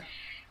 Yeah.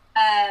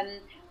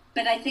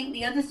 But I think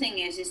the other thing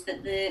is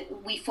that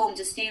we formed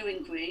a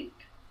steering group,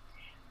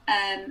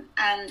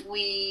 and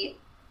we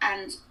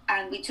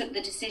took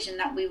the decision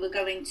that we were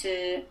going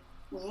to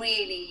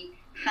really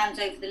hand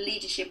over the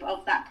leadership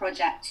of that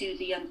project to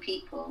the young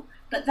people.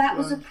 But that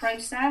was a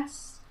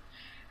process,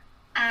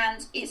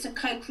 and it's a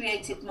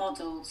co-created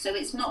model. So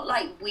it's not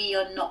like we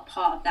are not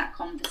part of that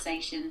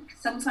conversation.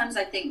 Sometimes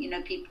I think,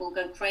 people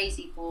go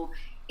crazy for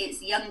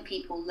it's young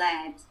people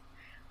led,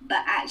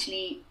 but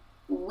actually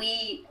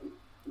we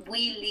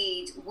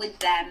lead with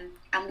them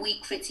and we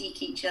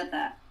critique each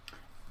other.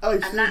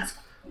 And that's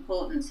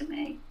important to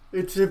me.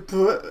 I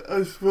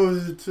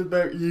suppose it's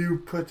about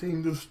you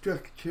putting the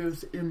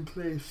structures in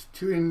place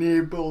to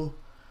enable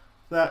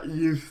that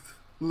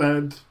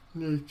youth-led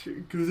nature.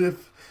 Because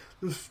if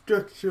the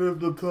structure of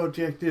the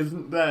project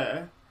isn't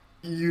there,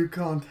 you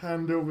can't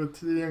hand over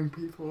to the young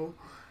people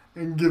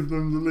and give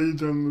them the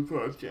lead on the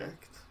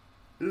project.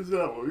 Is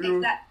that what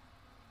you're...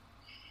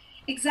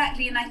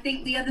 Exactly, and I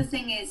think the other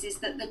thing is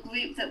that the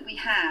group that we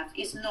have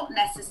is not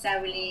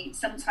necessarily,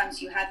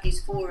 sometimes you have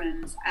these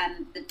forums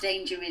and the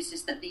danger is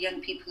that the young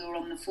people who are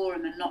on the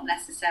forum are not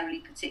necessarily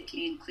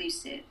particularly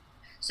inclusive.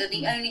 So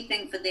the only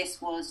thing for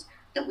this was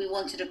that we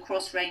wanted a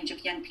cross range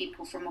of young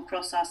people from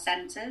across our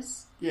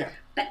centres,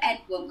 but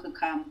anyone could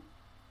come.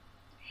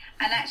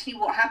 And actually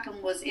what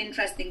happened was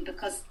interesting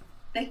because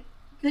the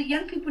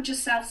young people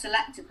just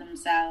self-selected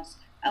themselves.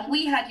 And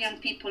we had young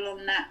people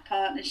on that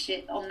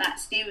partnership, on that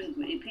steering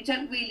group, who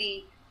don't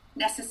really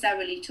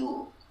necessarily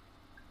talk.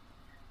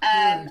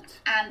 And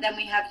then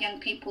we have young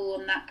people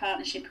on that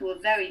partnership who are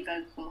very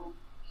vocal.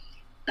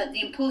 But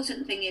the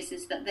important thing is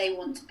that they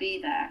want to be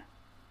there.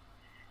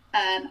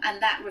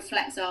 And that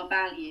reflects our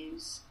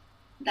values,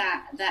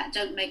 that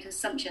don't make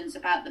assumptions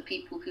about the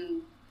people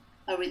who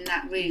are in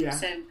that room. Yeah.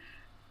 So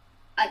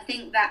I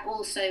think that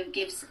also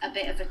gives a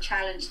bit of a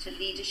challenge to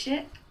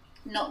leadership,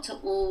 not to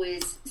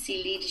always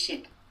see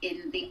leadership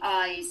in the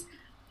eyes,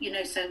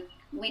 so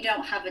we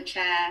don't have a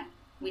chair,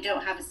 we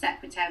don't have a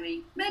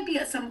secretary. Maybe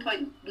at some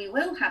point we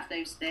will have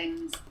those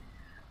things,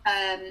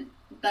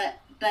 but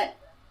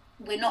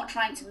we're not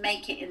trying to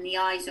make it in the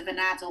eyes of an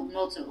adult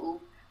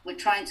model. We're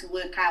trying to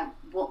work out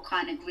what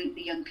kind of group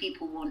the young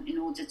people want in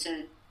order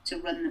to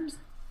run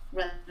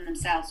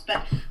themselves.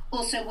 But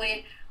also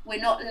we're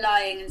not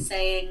lying and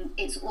saying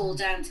it's all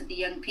down to the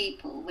young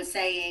people. We're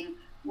saying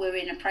we're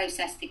in a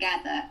process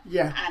together,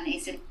 and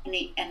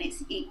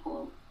it's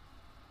equal.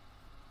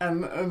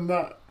 And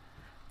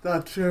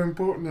that's so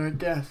important, I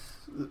guess,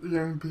 that the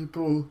young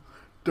people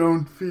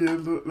don't feel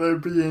that they're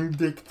being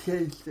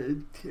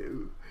dictated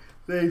to.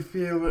 They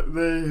feel that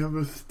they have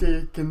a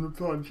stake in the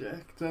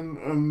project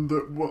and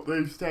that what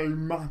they say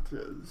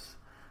matters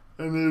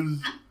and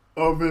is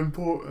of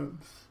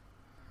importance.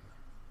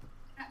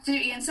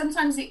 Absolutely, and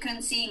sometimes it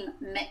can seem,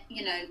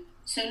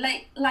 so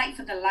like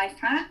for the life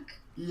hack.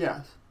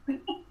 Yes.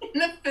 In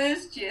the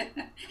first year,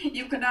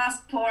 you can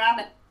ask poor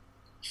Anna.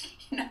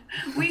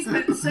 We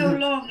spent so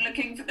long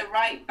looking for the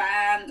right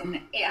band, and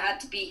it had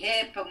to be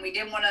hip, and we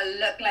didn't want to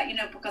look like,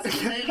 because it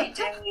was early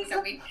days,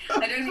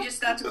 and I'd only just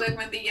started working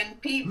with the young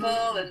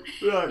people, and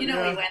we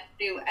went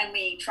through and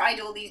we tried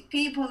all these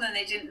people, and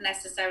they didn't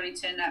necessarily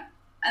turn up.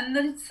 And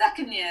the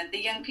second year, the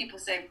young people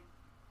say,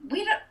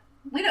 "We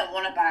don't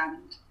want a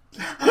band.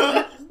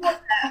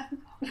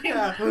 We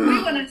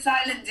want a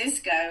silent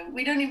disco.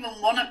 We don't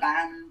even want a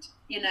band."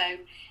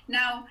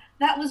 Now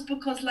that was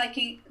because like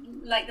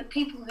the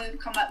people who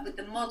come up with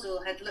the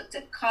model had looked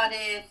at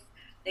Cardiff,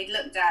 they'd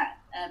looked at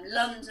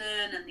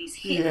London and these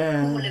hip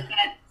cool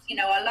events.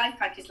 Our Life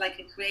Hack is like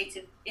a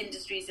creative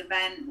industries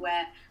event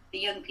where the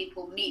young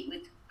people meet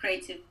with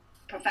creative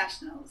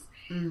professionals.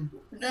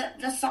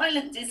 The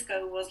silent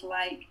disco was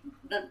like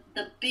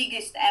the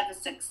biggest ever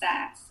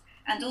success,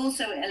 and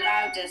also it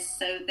allowed us,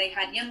 so they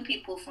had young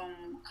people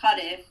from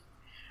Cardiff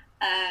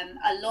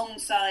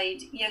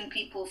alongside young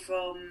people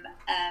from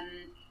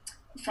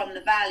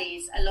the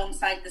valleys,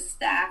 alongside the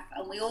staff,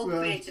 and we all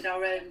created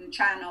our own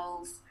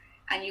channels,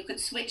 and you could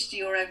switch to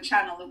your own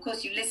channel. Of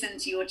course, you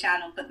listened to your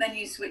channel, but then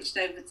you switched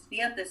over to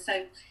the other.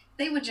 So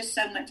they were just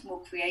so much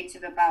more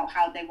creative about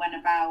how they went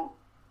about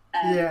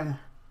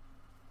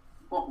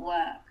what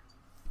worked.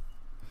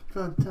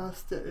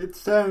 Fantastic. It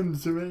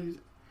sounds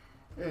amazing.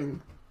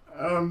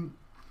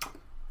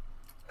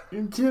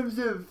 In terms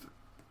of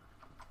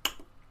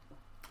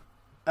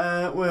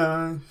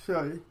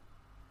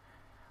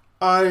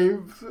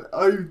I'd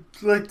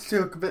like to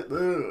talk about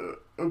the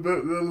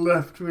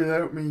Left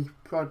Without Me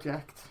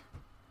project,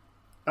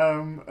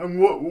 and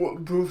what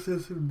the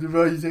process of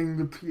devising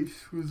the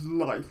piece was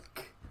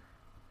like.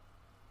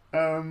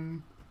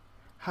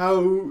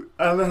 How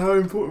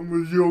important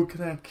was your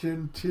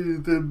connection to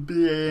the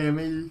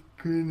BAME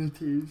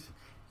communities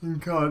in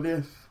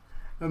Cardiff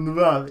and the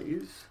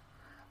valleys?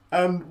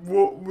 And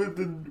what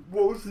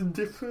was the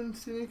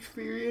difference in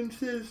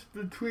experiences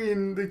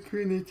between the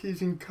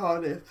communities in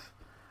Cardiff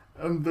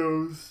and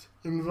those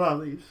in the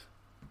valleys?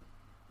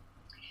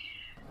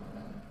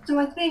 So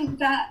I think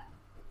that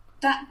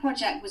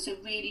project was a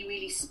really,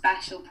 really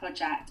special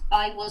project.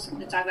 I wasn't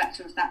the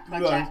director of that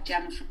project. Right.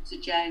 Gemma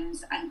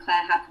Fraser-Jones and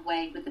Claire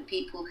Hathaway were the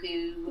people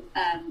who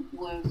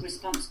were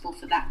responsible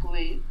for that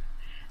group.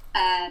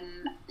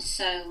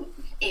 So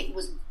it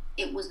was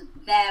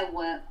their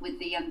work with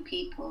the young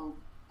people.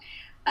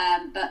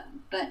 But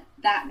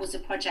that was a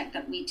project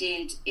that we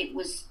did. It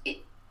was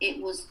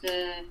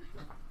the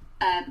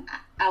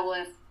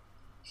our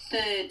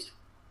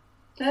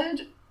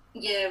third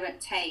year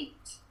at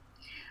Tate.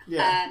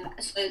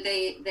 So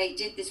they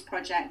did this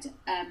project.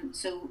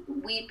 So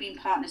we've been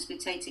partners with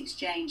Tate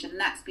Exchange, and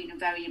that's been a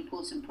very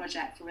important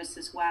project for us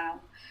as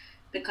well,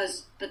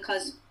 because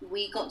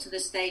we got to the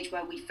stage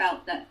where we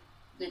felt that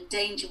the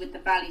danger with the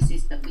valleys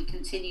is that we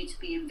continue to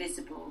be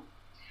invisible,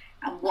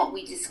 and what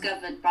we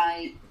discovered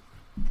by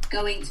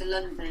going to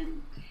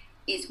London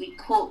is we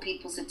caught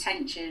people's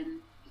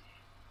attention,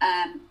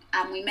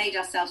 and we made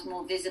ourselves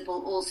more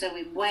visible also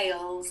in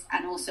Wales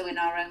and also in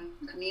our own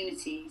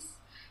communities.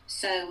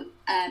 So,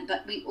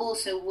 but we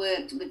also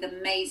worked with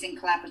amazing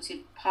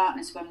collaborative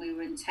partners when we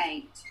were in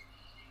Tate.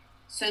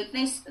 So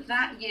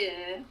that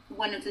year,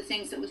 one of the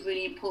things that was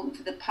really important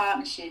for the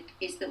partnership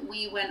is that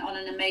we went on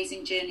an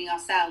amazing journey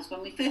ourselves.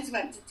 When we first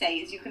went to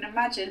Tate, as you can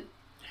imagine,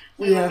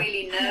 we were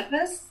really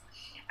nervous.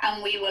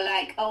 And we were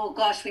like, oh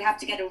gosh, we have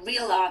to get a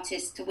real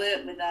artist to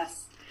work with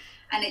us.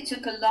 And it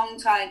took a long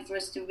time for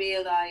us to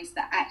realise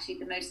that actually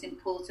the most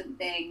important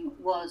thing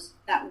was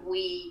that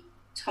we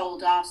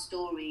told our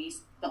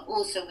stories, but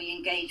also we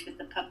engaged with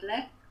the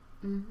public.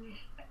 Mm-hmm.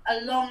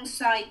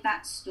 Alongside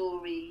that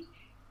story,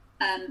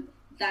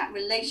 that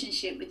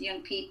relationship with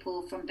young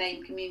people from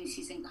BAME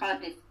communities in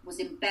Cardiff was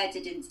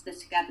embedded into the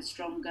Together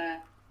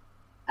Stronger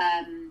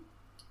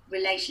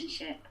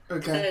relationship.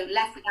 Okay. So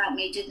Left Without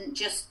Me didn't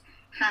just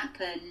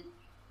happen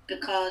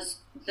because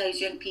those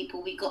young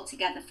people, we got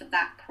together for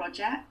that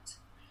project.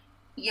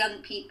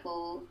 Young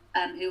people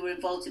who were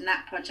involved in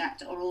that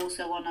project are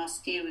also on our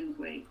steering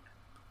group.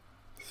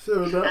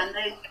 And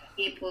those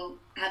people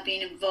have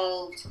been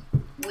involved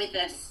with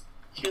us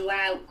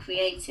throughout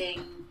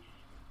creating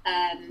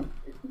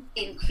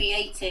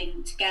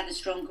Together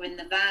Stronger in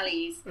the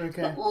Valleys,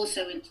 but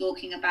also in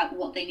talking about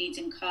what they need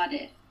in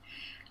Cardiff.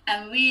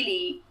 And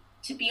really,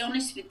 to be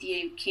honest with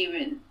you,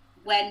 Kieran,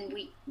 when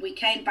we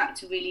came back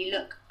to really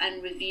look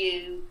and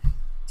review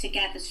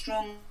Together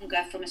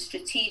Stronger from a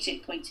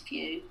strategic point of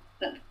view,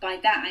 but by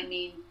that I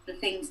mean the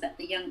things that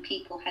the young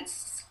people had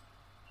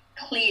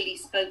clearly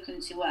spoken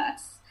to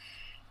us,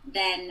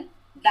 then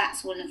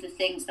that's one of the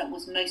things that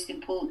was most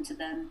important to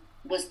them,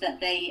 was that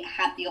they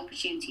had the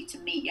opportunity to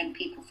meet young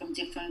people from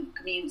different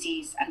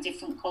communities and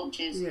different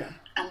cultures,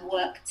 and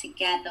work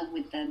together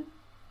with them.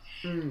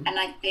 And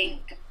I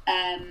think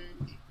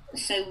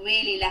so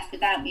really Left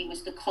Without Me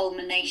was the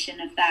culmination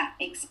of that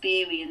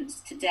experience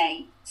to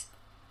date.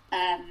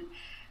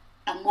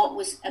 And what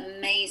was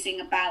amazing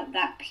about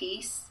that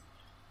piece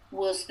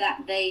was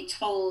that they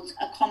told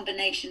a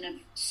combination of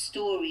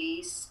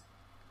stories.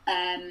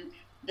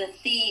 The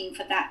theme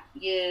for that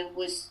year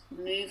was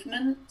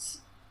movement.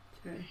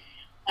 Okay.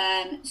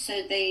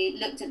 So they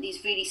looked at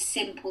these really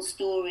simple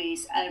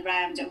stories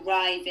around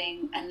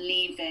arriving and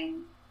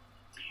leaving,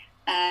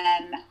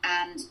 and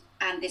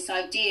this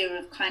idea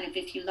of kind of,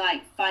 if you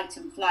like, fight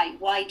and flight.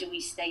 Why do we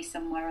stay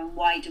somewhere and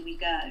why do we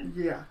go?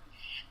 Yeah.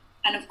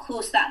 And of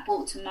course that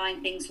brought to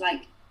mind things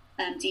like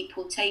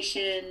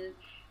deportation,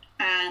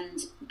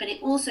 but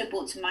it also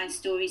brought to mind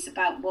stories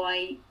about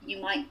why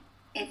you might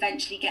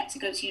eventually get to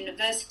go to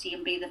university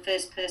and be the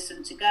first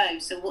person to go.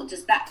 So what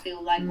does that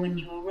feel like when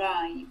you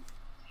arrive?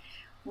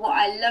 What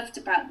I loved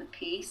about the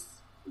piece,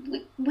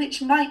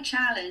 which might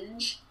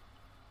challenge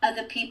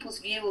other people's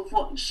view of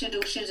what should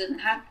or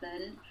shouldn't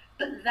happen,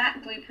 but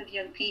that group of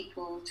young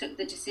people took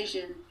the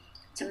decision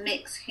to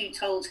mix who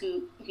told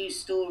whose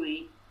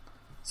story.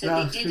 So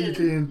that's they didn't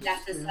really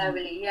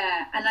necessarily,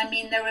 And I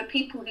mean, there are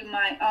people who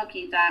might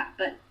argue that,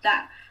 but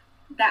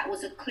that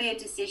was a clear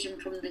decision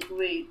from the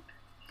group.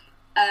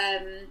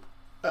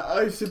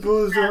 I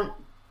suppose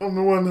on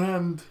the one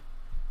hand,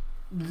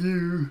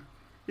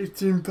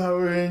 it's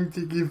empowering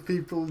to give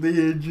people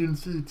the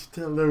agency to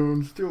tell their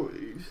own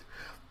stories,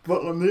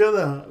 but on the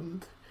other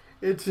hand,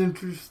 it's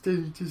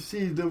interesting to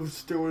see those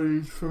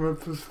stories from a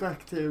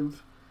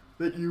perspective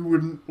that you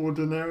wouldn't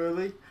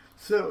ordinarily.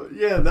 So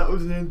yeah, that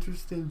was an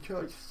interesting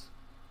choice,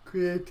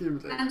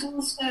 creatively. And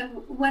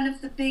also, one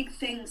of the big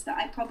things that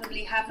I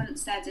probably haven't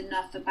said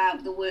enough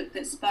about the work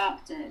that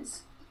Spark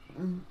does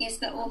is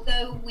that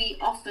although we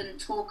often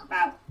talk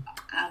about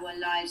our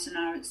lives and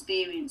our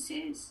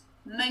experiences,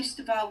 most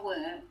of our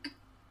work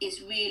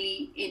is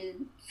really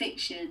in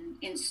fiction,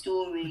 in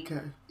story.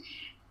 Okay.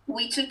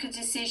 We took a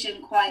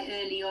decision quite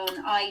early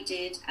on, I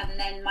did, and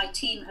then my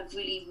team have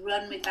really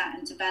run with that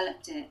and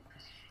developed it,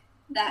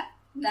 that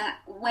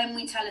when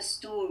we tell a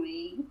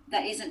story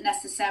that isn't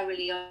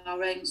necessarily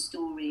our own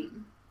story,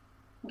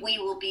 we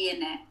will be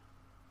in it.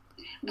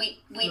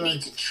 We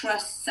need to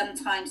trust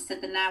sometimes to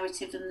the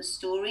narrative and the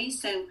story,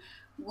 so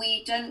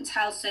we don't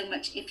tell so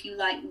much, if you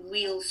like,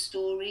 real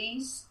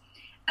stories.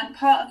 And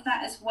part of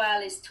that as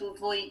well is to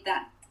avoid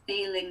that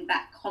feeling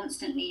that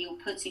constantly you're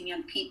putting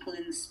young people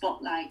in the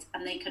spotlight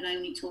and they can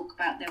only talk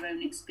about their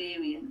own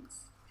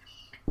experience.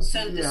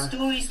 So the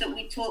stories that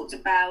we talked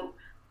about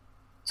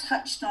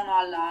touched on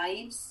our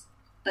lives,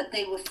 but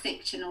they were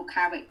fictional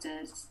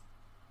characters.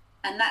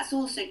 And that's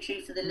also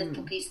true for the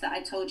little piece that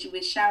I told you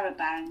with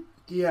Sharabang.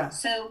 Yeah.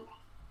 So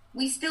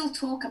we still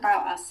talk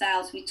about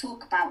ourselves. We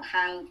talk about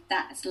how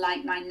that's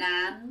like my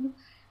nan,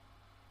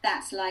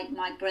 that's like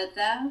my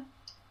brother,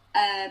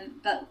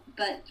 but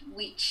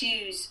we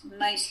choose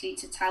mostly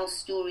to tell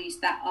stories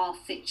that are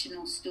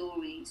fictional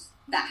stories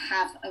that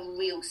have a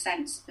real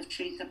sense of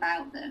truth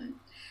about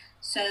them.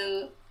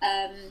 So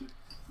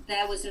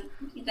there was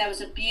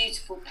a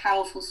beautiful,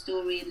 powerful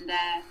story in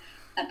there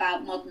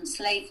about modern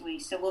slavery.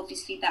 So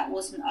obviously that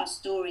wasn't our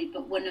story,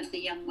 but one of the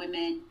young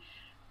women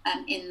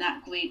in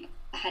that group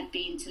had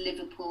been to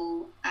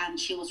Liverpool and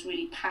she was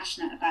really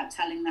passionate about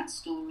telling that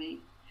story.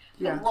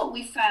 Yeah. But what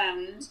we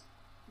found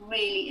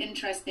really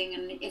interesting,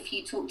 and if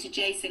you talk to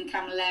Jason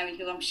Camilleri,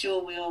 who I'm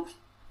sure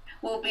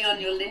will be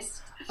on your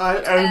list.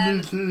 I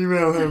need to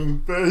email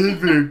him, but he'd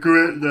be a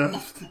great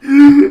guest.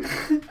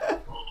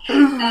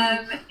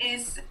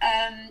 Is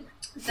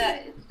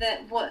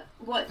that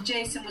what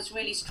Jason was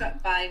really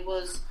struck by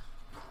was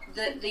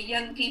the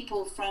young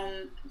people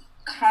from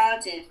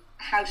Cardiff,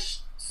 how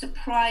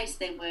surprised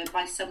they were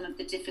by some of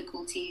the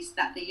difficulties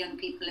that the young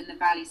people in the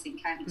valleys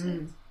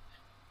encountered.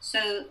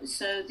 So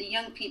the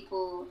young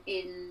people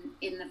in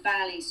the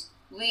valleys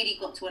really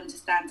got to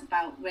understand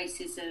about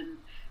racism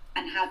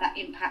and how that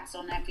impacts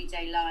on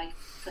everyday life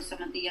for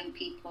some of the young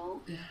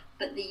people. Yeah.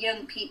 But the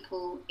young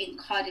people in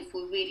Cardiff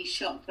were really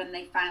shocked when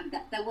they found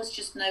that there was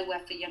just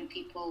nowhere for young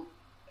people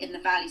in the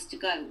valleys to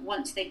go.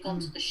 Once they'd gone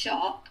to the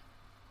shop,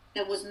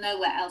 there was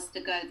nowhere else to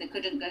go. They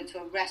couldn't go to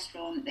a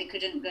restaurant. They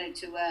couldn't go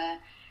to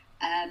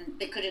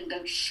they couldn't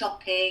go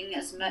shopping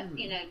as much,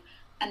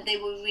 and they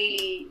were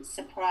really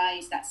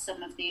surprised at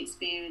some of the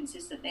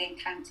experiences that they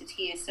encountered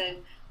here. So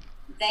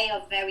they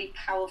are very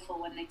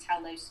powerful when they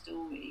tell those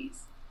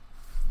stories.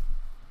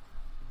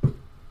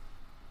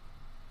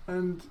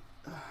 And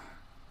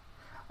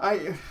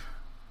I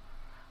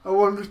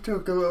want to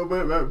talk a little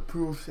bit about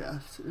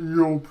process,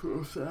 your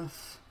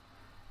process.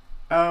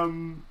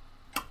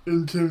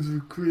 in terms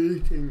of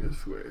creating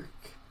this work,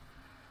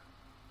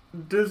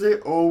 does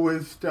it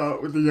always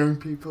start with the young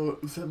people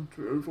at the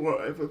centre of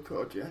whatever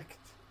project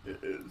it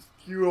is?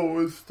 Do you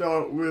always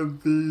start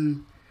with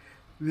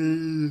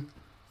the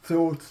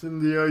thoughts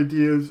and the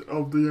ideas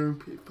of the young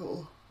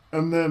people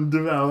and then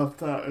develop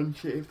that and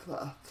shape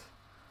that?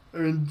 I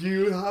mean, do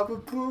you have a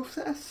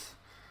process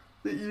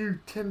that you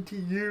tend to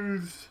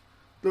use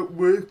that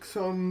works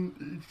on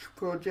each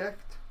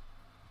project?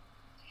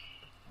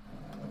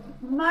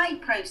 My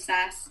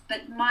process,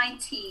 but my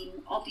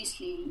team,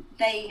 obviously,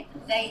 they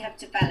have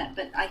developed,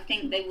 but I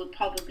think they would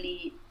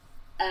probably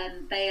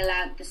bail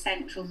out the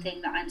central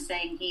thing that I'm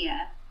saying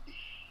here,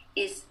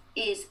 is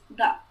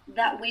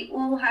that we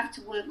all have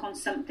to work on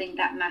something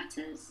that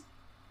matters.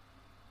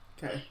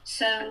 Okay.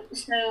 So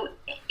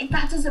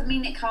that doesn't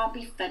mean it can't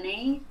be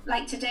funny.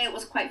 Like today it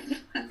was quite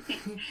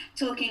funny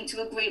talking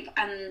to a group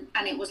and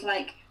it was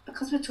like,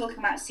 because we're talking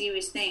about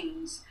serious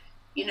things,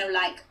 you know,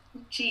 like,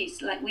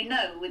 geez, like we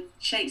know with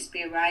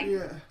Shakespeare, right?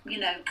 Yeah. You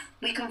know,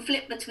 we can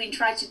flip between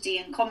tragedy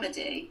and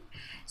comedy.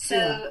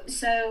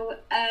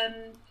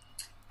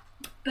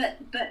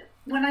 But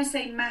when I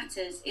say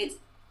matters, it's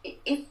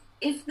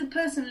if the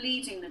person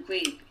leading the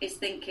group is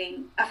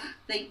thinking,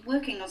 they're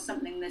working on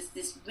something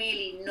that's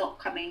really not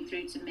coming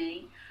through to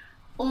me,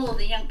 or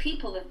the young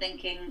people are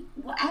thinking,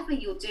 whatever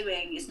you're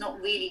doing is not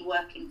really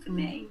working for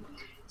me.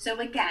 So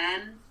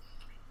again,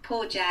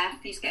 poor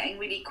Jeff, he's getting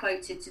really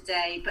quoted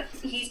today, but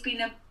he's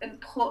been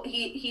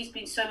he's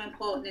been so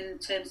important in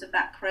terms of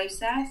that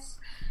process.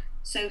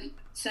 So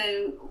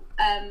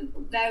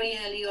very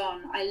early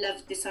on, I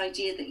loved this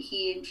idea that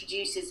he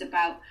introduces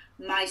about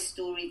my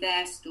story,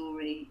 their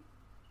story.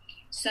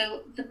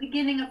 So the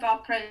beginning of our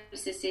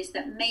process is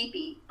that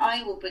maybe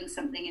I will bring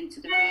something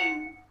into the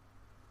room,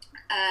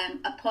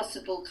 a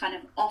possible kind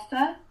of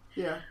offer,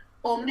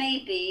 or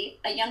maybe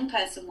a young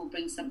person will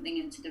bring something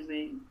into the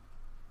room.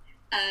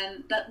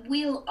 But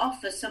we'll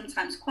offer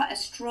sometimes quite a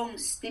strong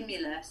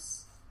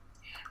stimulus,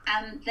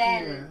 and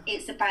then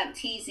it's about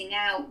teasing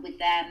out with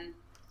them,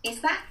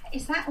 is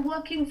that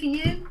working for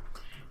you?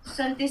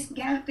 So this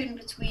gap in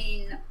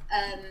between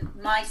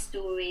my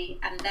story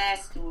and their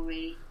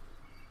story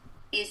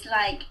is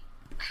like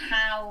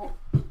how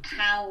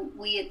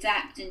we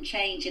adapt and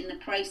change in the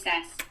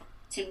process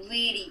to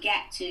really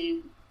get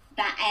to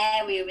that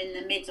area in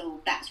the middle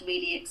that's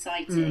really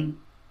exciting.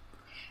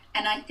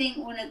 And I think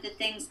one of the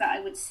things that I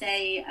would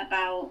say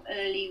about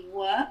early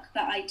work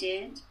that I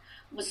did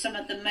was some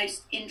of the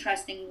most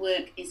interesting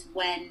work is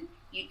when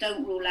you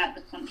don't rule out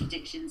the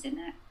contradictions in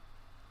it.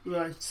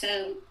 Right.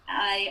 So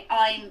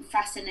I'm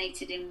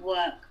fascinated in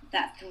work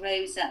that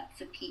throws up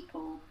for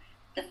people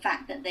the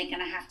fact that they're going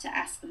to have to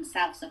ask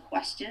themselves a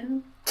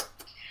question,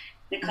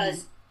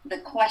 because the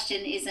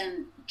question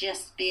isn't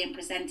just being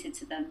presented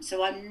to them.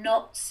 So I'm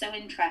not so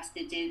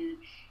interested in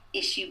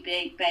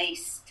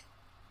issue-based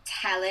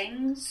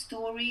telling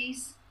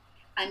stories.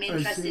 I'm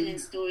interested in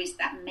stories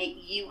that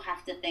make you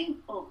have to think,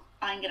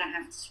 I'm going to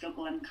have to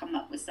struggle and come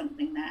up with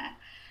something there.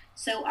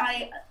 So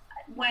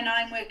when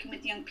I'm working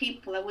with young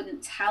people, I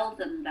wouldn't tell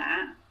them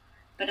that,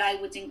 but I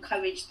would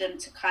encourage them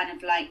to kind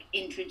of like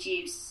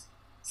introduce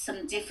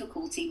some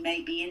difficulty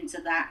maybe into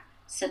that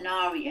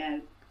scenario.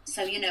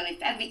 So, you know,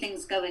 if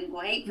everything's going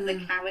great for the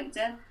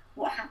character,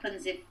 what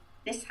happens if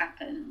this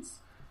happens?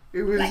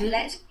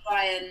 Let's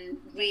try and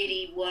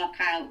really work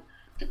out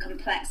the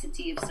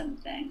complexity of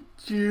something.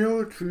 Do you know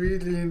what's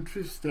really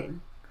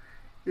interesting?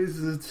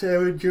 Is that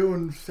Sarah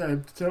Jones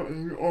said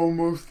something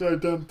almost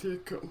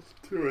identical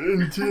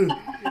to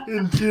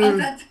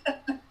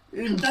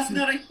that's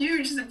not a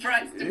huge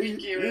surprise to me,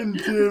 Kieran. In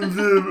terms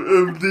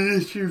of the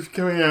issues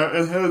coming out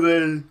and how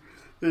they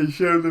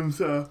show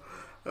themselves,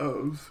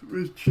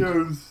 which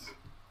shows,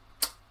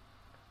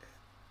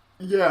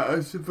 I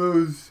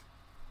suppose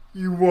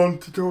you want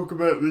to talk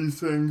about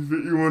these things,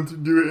 but you want to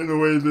do it in a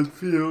way that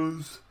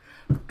feels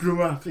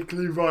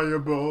dramatically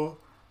viable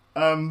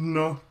and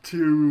not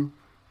too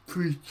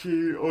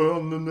preachy or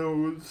on the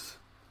nose.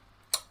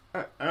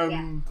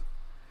 And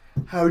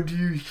how do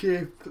you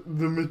shape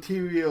the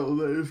material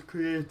that is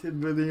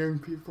created by the young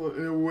people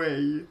in a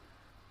way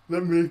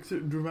that makes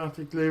it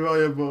dramatically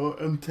viable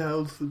and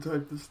tells the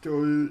type of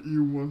story that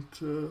you want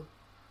to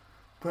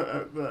put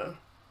out there?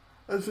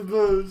 I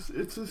suppose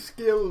it's a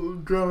skill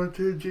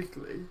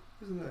dramaturgically,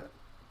 isn't it?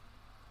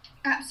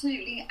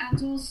 Absolutely,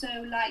 and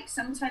also like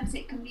sometimes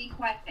it can be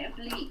quite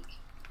oblique.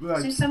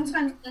 Right. So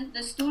sometimes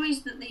the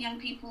stories that the young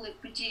people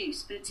have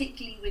produced,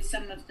 particularly with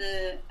some of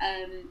the,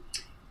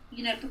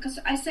 because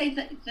I say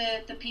that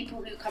the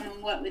people who come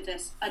and work with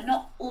us are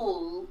not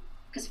all,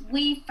 because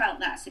we felt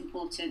that's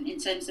important in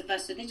terms of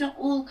us, so they don't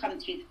all come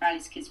through the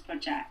Values Kids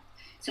Project.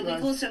 So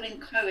we've also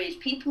encouraged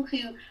people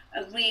who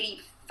are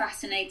really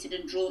fascinated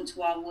and drawn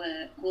to our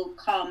work will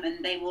come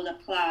and they will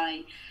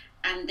apply,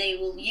 and they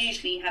will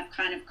usually have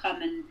kind of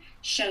come and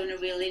shown a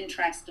real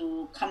interest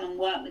or come and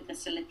work with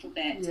us a little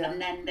bit,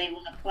 and then they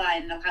will apply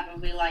and they'll have a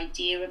real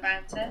idea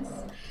about us.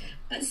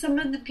 But some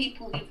of the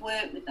people who've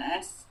worked with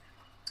us,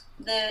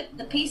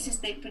 the pieces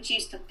they've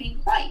produced have been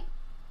quite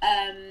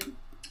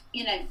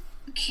you know,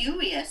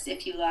 curious,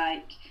 if you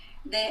like.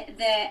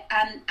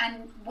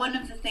 And one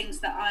of the things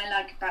that I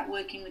like about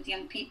working with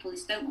young people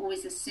is don't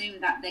always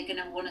assume that they're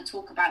going to want to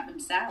talk about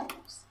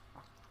themselves.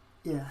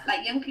 Yeah.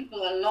 Like, young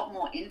people are a lot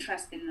more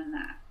interesting than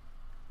that.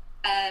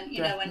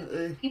 You know,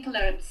 when people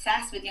are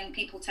obsessed with young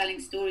people telling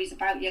stories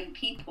about young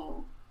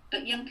people,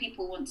 but young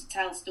people want to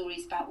tell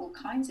stories about all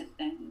kinds of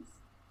things.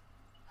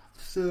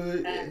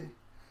 So,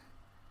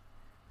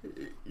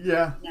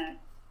 yeah, no.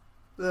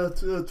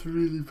 that's a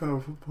really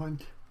powerful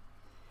point.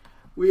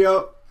 We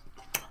are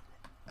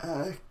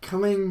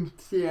coming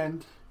to the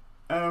end,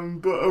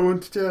 but I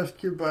wanted to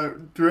ask you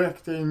about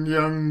directing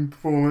young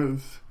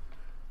performers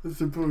as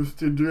opposed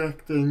to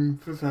directing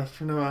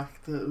professional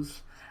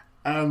actors,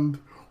 and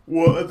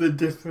what are the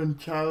different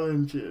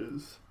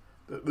challenges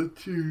that the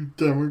two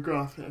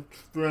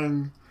demographics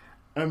bring,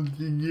 and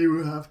do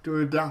you have to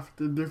adapt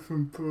a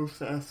different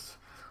process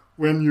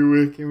when you're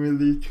working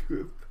with each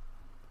group?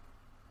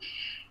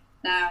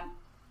 Now,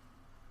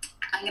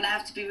 I'm going to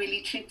have to be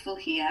really truthful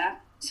here,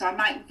 so I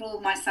might rule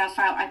myself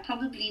out. I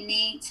probably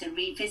need to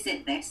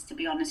revisit this, to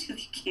be honest with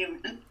you,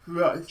 Kieran.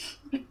 Right.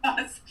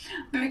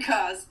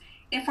 Because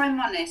if I'm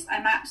honest,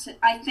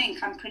 I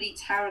think I'm pretty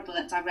terrible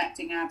at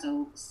directing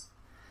adults.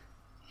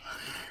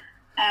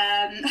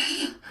 Why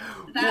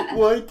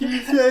do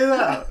you say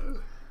that?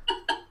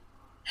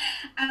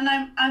 And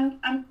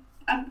I'm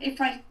if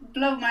I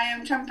blow my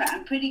own trumpet,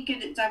 I'm pretty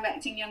good at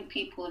directing young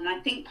people, and I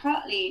think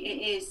partly it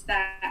is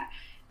that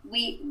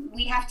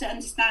we have to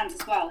understand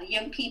as well,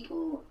 young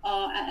people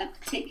are at a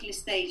particular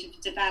stage of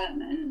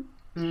development,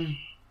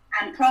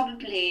 and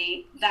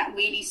probably that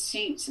really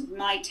suits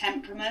my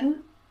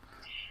temperament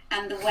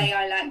and the way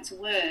I like to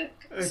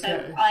work. Okay.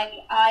 So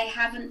I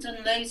haven't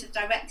done loads of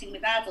directing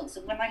with adults,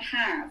 and when I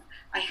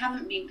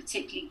haven't been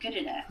particularly good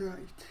at it.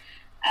 Right.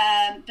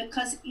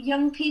 Because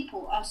young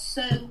people are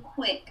so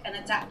quick and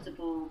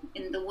adaptable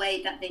in the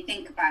way that they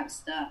think about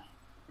stuff.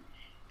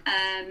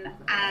 And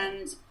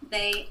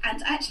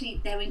actually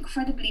they're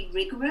incredibly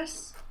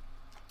rigorous.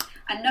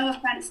 And no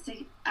offense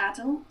to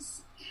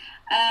adults,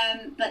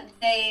 but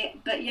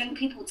young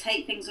people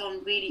take things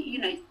on really, you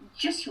know,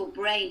 just your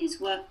brain is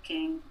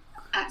working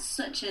at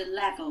such a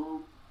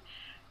level.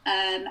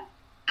 And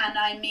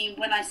I mean,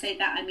 when I say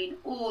that, I mean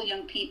all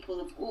young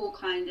people of all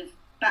kind of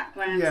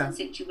backgrounds and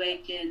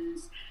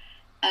situations.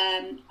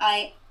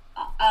 I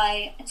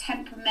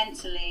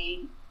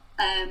temperamentally,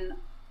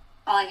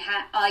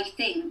 I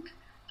think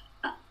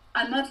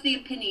I'm of the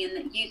opinion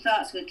that youth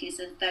arts work is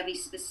a very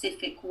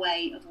specific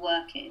way of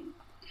working.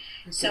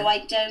 Okay. So I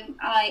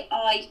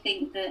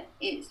think that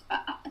it's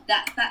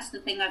that's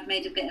the thing I've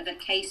made a bit of a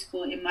case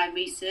for in my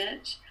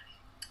research,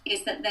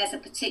 is that there's a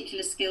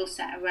particular skill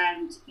set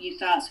around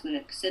youth arts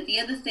work. So the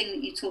other thing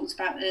that you talked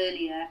about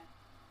earlier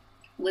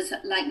was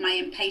like my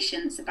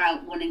impatience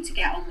about wanting to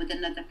get on with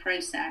another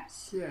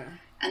process. Yeah.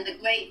 And the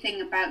great thing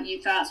about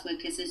youth arts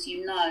work is, as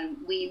you know,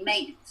 we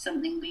make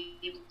something, we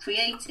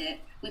create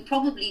it, we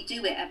probably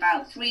do it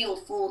about 3 or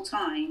 4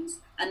 times,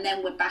 and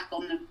then we're back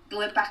on the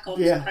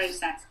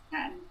process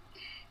again.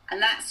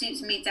 And that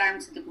suits me down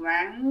to the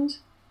ground.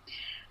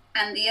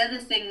 And the other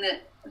thing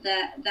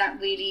that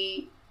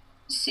really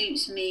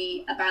suits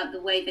me about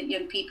the way that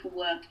young people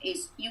work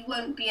is you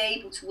won't be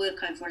able to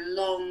work over a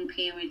long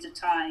period of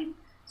time.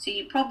 So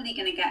you're probably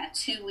going to get a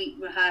 2-week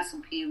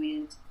rehearsal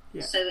period.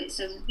 Yeah. So it's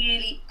a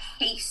really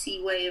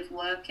pacey way of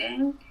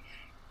working.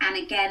 And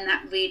again,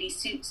 that really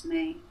suits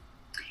me.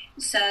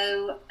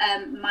 So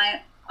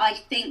I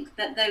think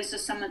that those are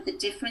some of the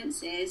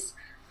differences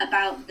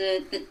about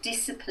the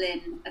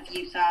discipline of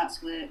youth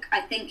arts work.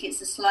 I think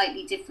it's a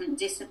slightly different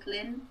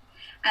discipline.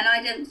 And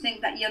I don't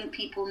think that young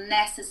people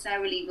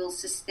necessarily will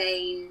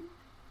sustain,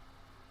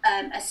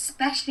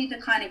 especially the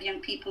kind of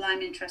young people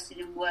I'm interested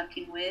in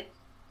working with,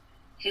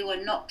 who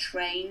are not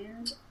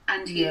trained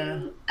and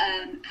who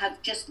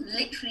have just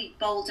literally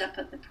bowled up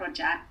at the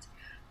project.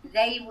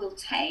 They will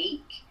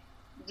take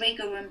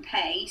rigour and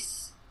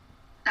pace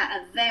at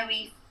a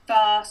very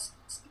fast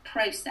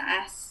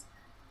process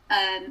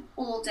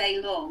all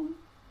day long.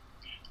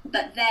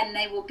 But then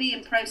they will be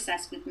in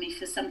process with me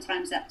for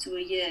sometimes up to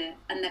a year,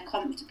 and they're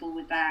comfortable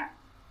with that.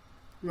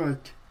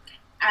 Right.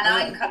 And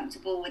I'm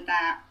comfortable with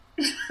that.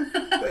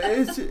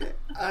 So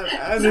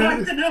I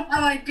don't know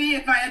how I'd be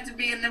if I had to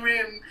be in the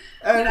room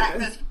with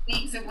actors for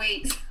weeks and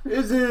weeks.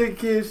 Is it a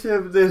case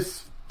of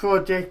this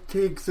project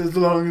takes as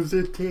long as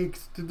it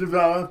takes to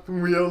develop,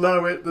 and we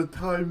allow it the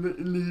time that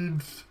it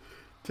needs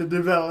to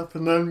develop,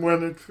 and then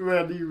when it's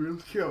ready we'll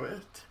show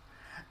it?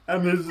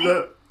 And is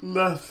there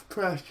less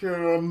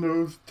pressure on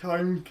those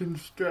time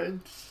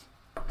constraints?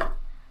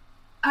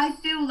 I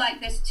feel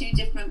like there's 2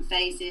 different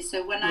phases.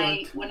 So when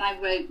I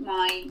wrote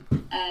my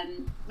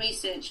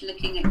research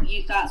looking at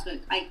youth arts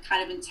work, I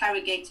kind of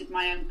interrogated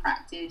my own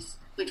practice,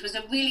 which was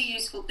a really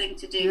useful thing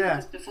to do,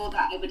 because before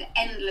that I would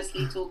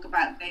endlessly talk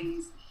about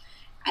things,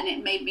 and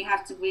it made me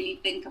have to really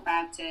think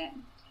about it.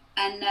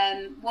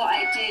 And what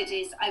I did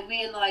is I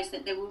realised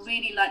that there were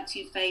really like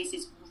 2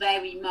 phases,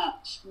 very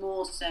much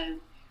more so.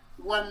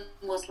 One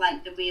was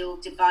like the real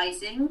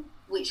devising,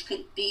 which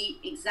could be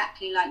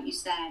exactly like you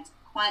said,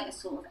 quite a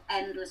sort of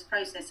endless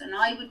process. And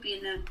I would be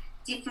in a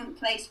different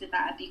place with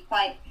that. I'd be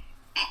quite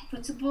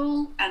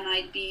equitable, and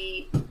I'd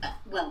be,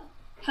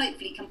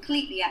 hopefully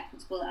completely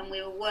equitable, and we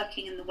were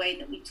working in the way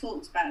that we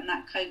talked about, in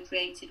that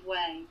co-created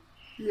way.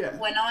 Yeah.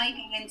 When I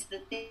go into the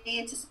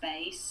theatre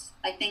space,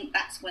 I think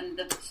that's when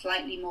the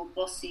slightly more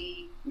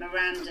bossy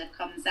Miranda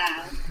comes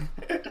out,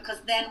 because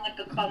then I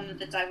become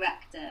the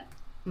director.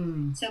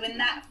 So in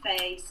that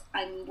phase,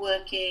 I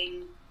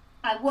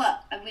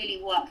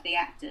really work the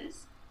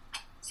actors.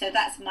 So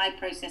that's my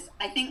process.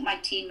 I think my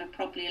team are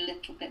probably a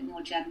little bit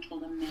more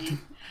gentle than me,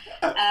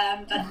 but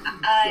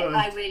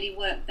I really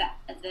work that.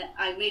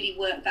 I really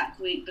work that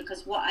group,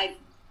 because what I've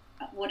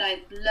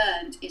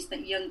learned is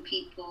that young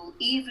people,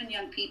 even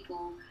young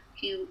people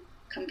who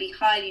can be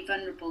highly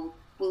vulnerable,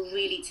 will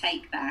really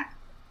take that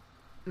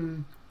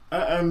and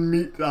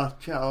meet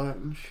that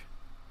challenge.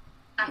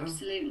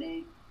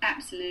 Absolutely,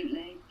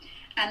 absolutely,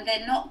 and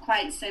they're not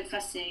quite so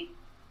fussy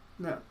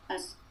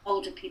as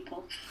older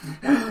people.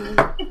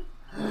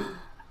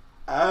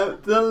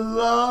 The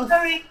last.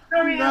 Sorry.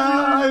 No,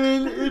 I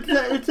mean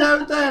it's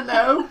out there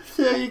now,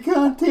 so you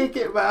can't take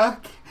it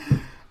back.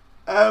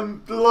 The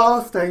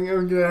last thing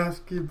I'm going to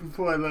ask you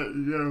before I let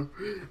you go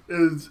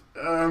is,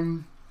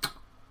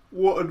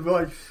 what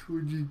advice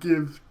would you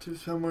give to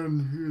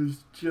someone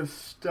who's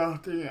just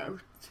starting out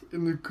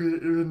in the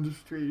creative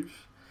industries,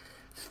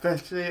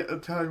 especially at a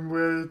time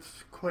where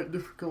it's quite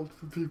difficult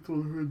for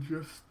people who are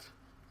just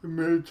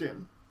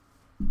emerging?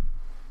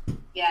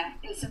 Yeah,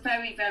 it's a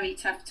very, very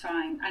tough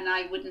time, and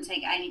I wouldn't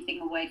take anything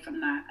away from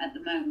that at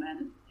the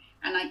moment.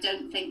 And I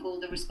don't think all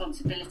the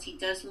responsibility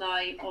does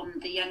lie on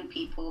the young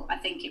people. I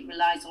think it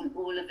relies on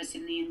all of us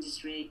in the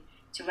industry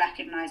to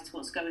recognise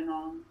what's going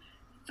on,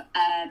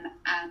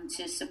 and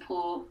to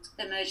support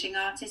emerging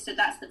artists. So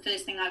that's the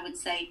first thing I would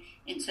say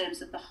in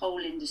terms of the whole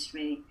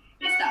industry,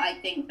 is that I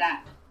think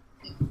that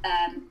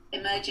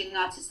emerging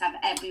artists have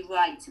every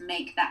right to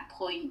make that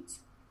point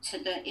to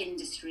the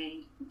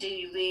industry. Do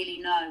you really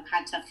know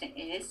how tough it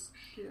is?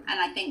 Yeah. And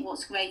I think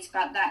what's great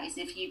about that is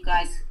if you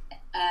guys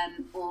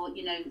or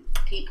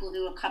people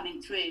who are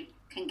coming through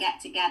can get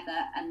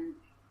together and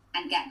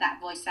get that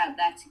voice out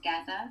there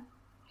together.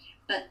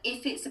 But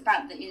if it's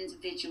about the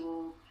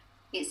individual,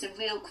 it's a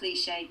real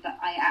cliche, but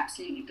I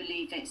absolutely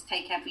believe it's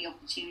take every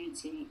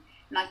opportunity.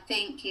 And I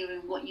think,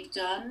 Kieran, what you've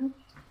done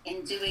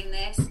in doing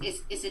this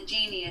is a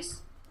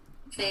genius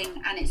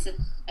thing, and it's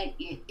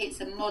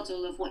a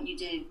model of what you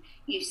do.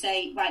 You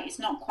say, right, it's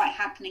not quite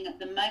happening at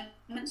the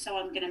moment, so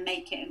I'm going to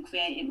make it and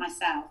create it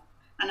myself,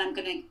 and I'm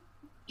going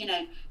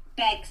to,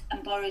 beg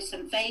and borrow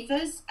some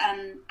favours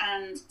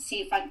and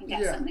see if I can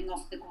get something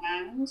off the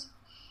ground.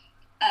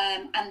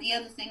 And the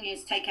other thing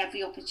is take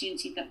every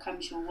opportunity that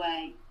comes your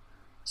way.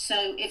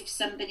 So if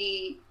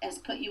somebody has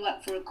put you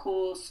up for a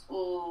course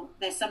or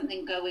there's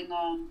something going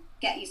on,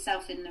 get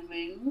yourself in the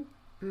room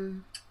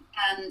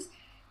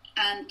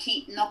and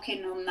keep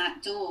knocking on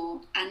that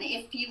door. And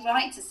if you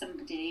write to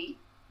somebody,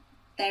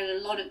 there are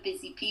a lot of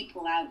busy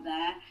people out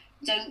there.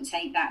 Don't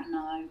take that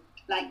no.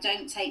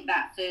 Don't take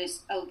that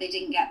first, they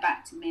didn't get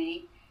back to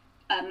me.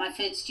 My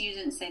first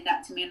students say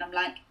that to me, and I'm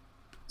like,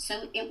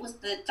 so it was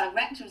the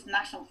director of the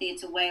National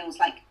Theatre Wales,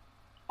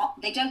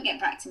 they don't get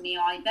back to me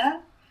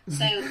either.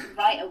 So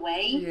right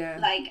away,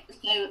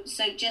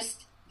 so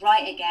just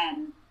write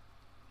again.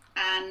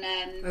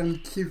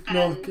 And keep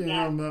knocking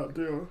on that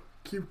door.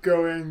 Keep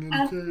going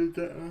until you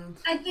get an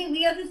answer. I think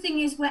the other thing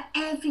is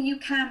wherever you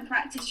can,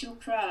 practice your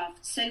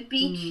craft. So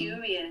be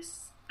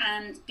curious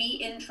and be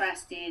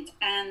interested,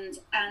 and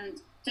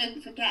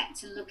don't forget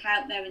to look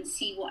out there and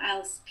see what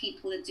else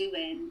people are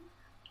doing.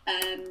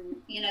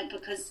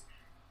 Because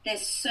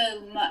there's so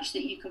much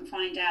that you can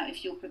find out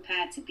if you're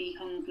prepared to be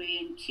hungry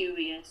and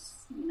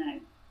curious.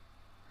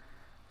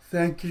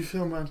 Thank you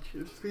so much.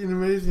 It's been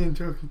amazing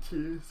talking to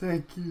you.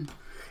 Thank you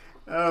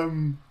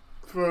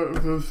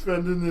for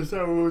spending this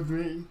hour with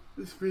me.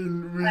 It's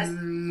been really,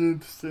 really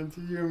interesting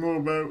to hear more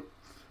about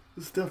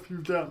the stuff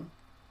you've done.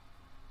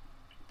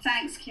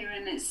 Thanks,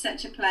 Kieran. It's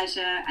such a pleasure,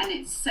 and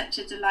it's such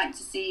a delight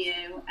to see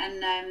you,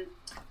 and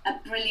a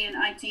brilliant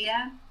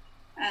idea.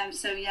 I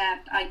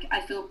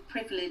feel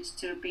privileged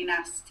to have been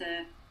asked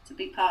to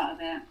be part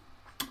of it.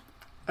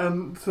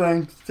 And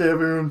thanks to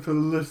everyone for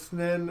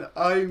listening.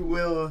 I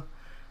will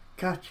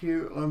catch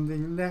you on the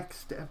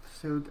next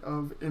episode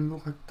of In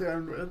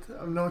Lockdown With.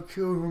 I'm not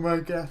sure who my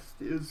guest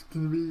is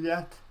going to be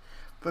yet,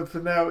 but for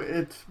now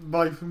it's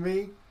bye for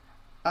me,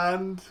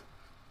 and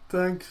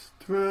thanks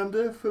to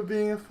Miranda for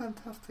being a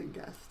fantastic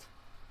guest.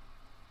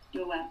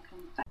 You're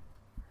welcome.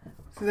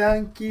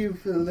 Thank you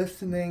for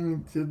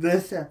listening to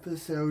this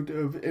episode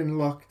of In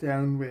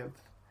Lockdown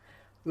With.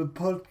 The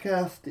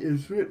podcast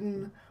is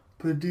written,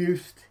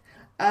 produced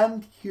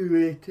and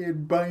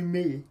curated by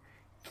me,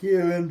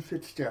 Kieran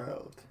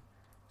Fitzgerald.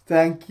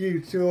 Thank you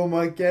to all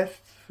my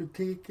guests for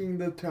taking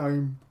the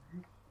time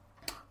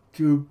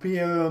to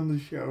appear on the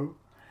show.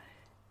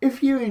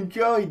 If you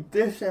enjoyed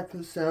this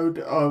episode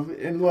of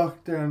In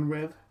Lockdown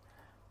With,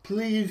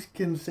 please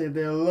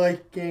consider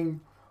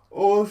liking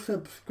or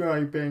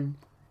subscribing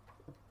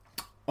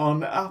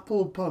on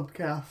Apple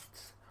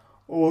Podcasts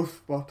or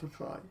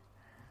Spotify.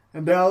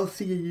 And I'll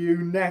see you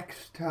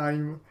next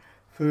time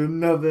for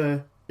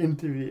another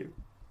interview.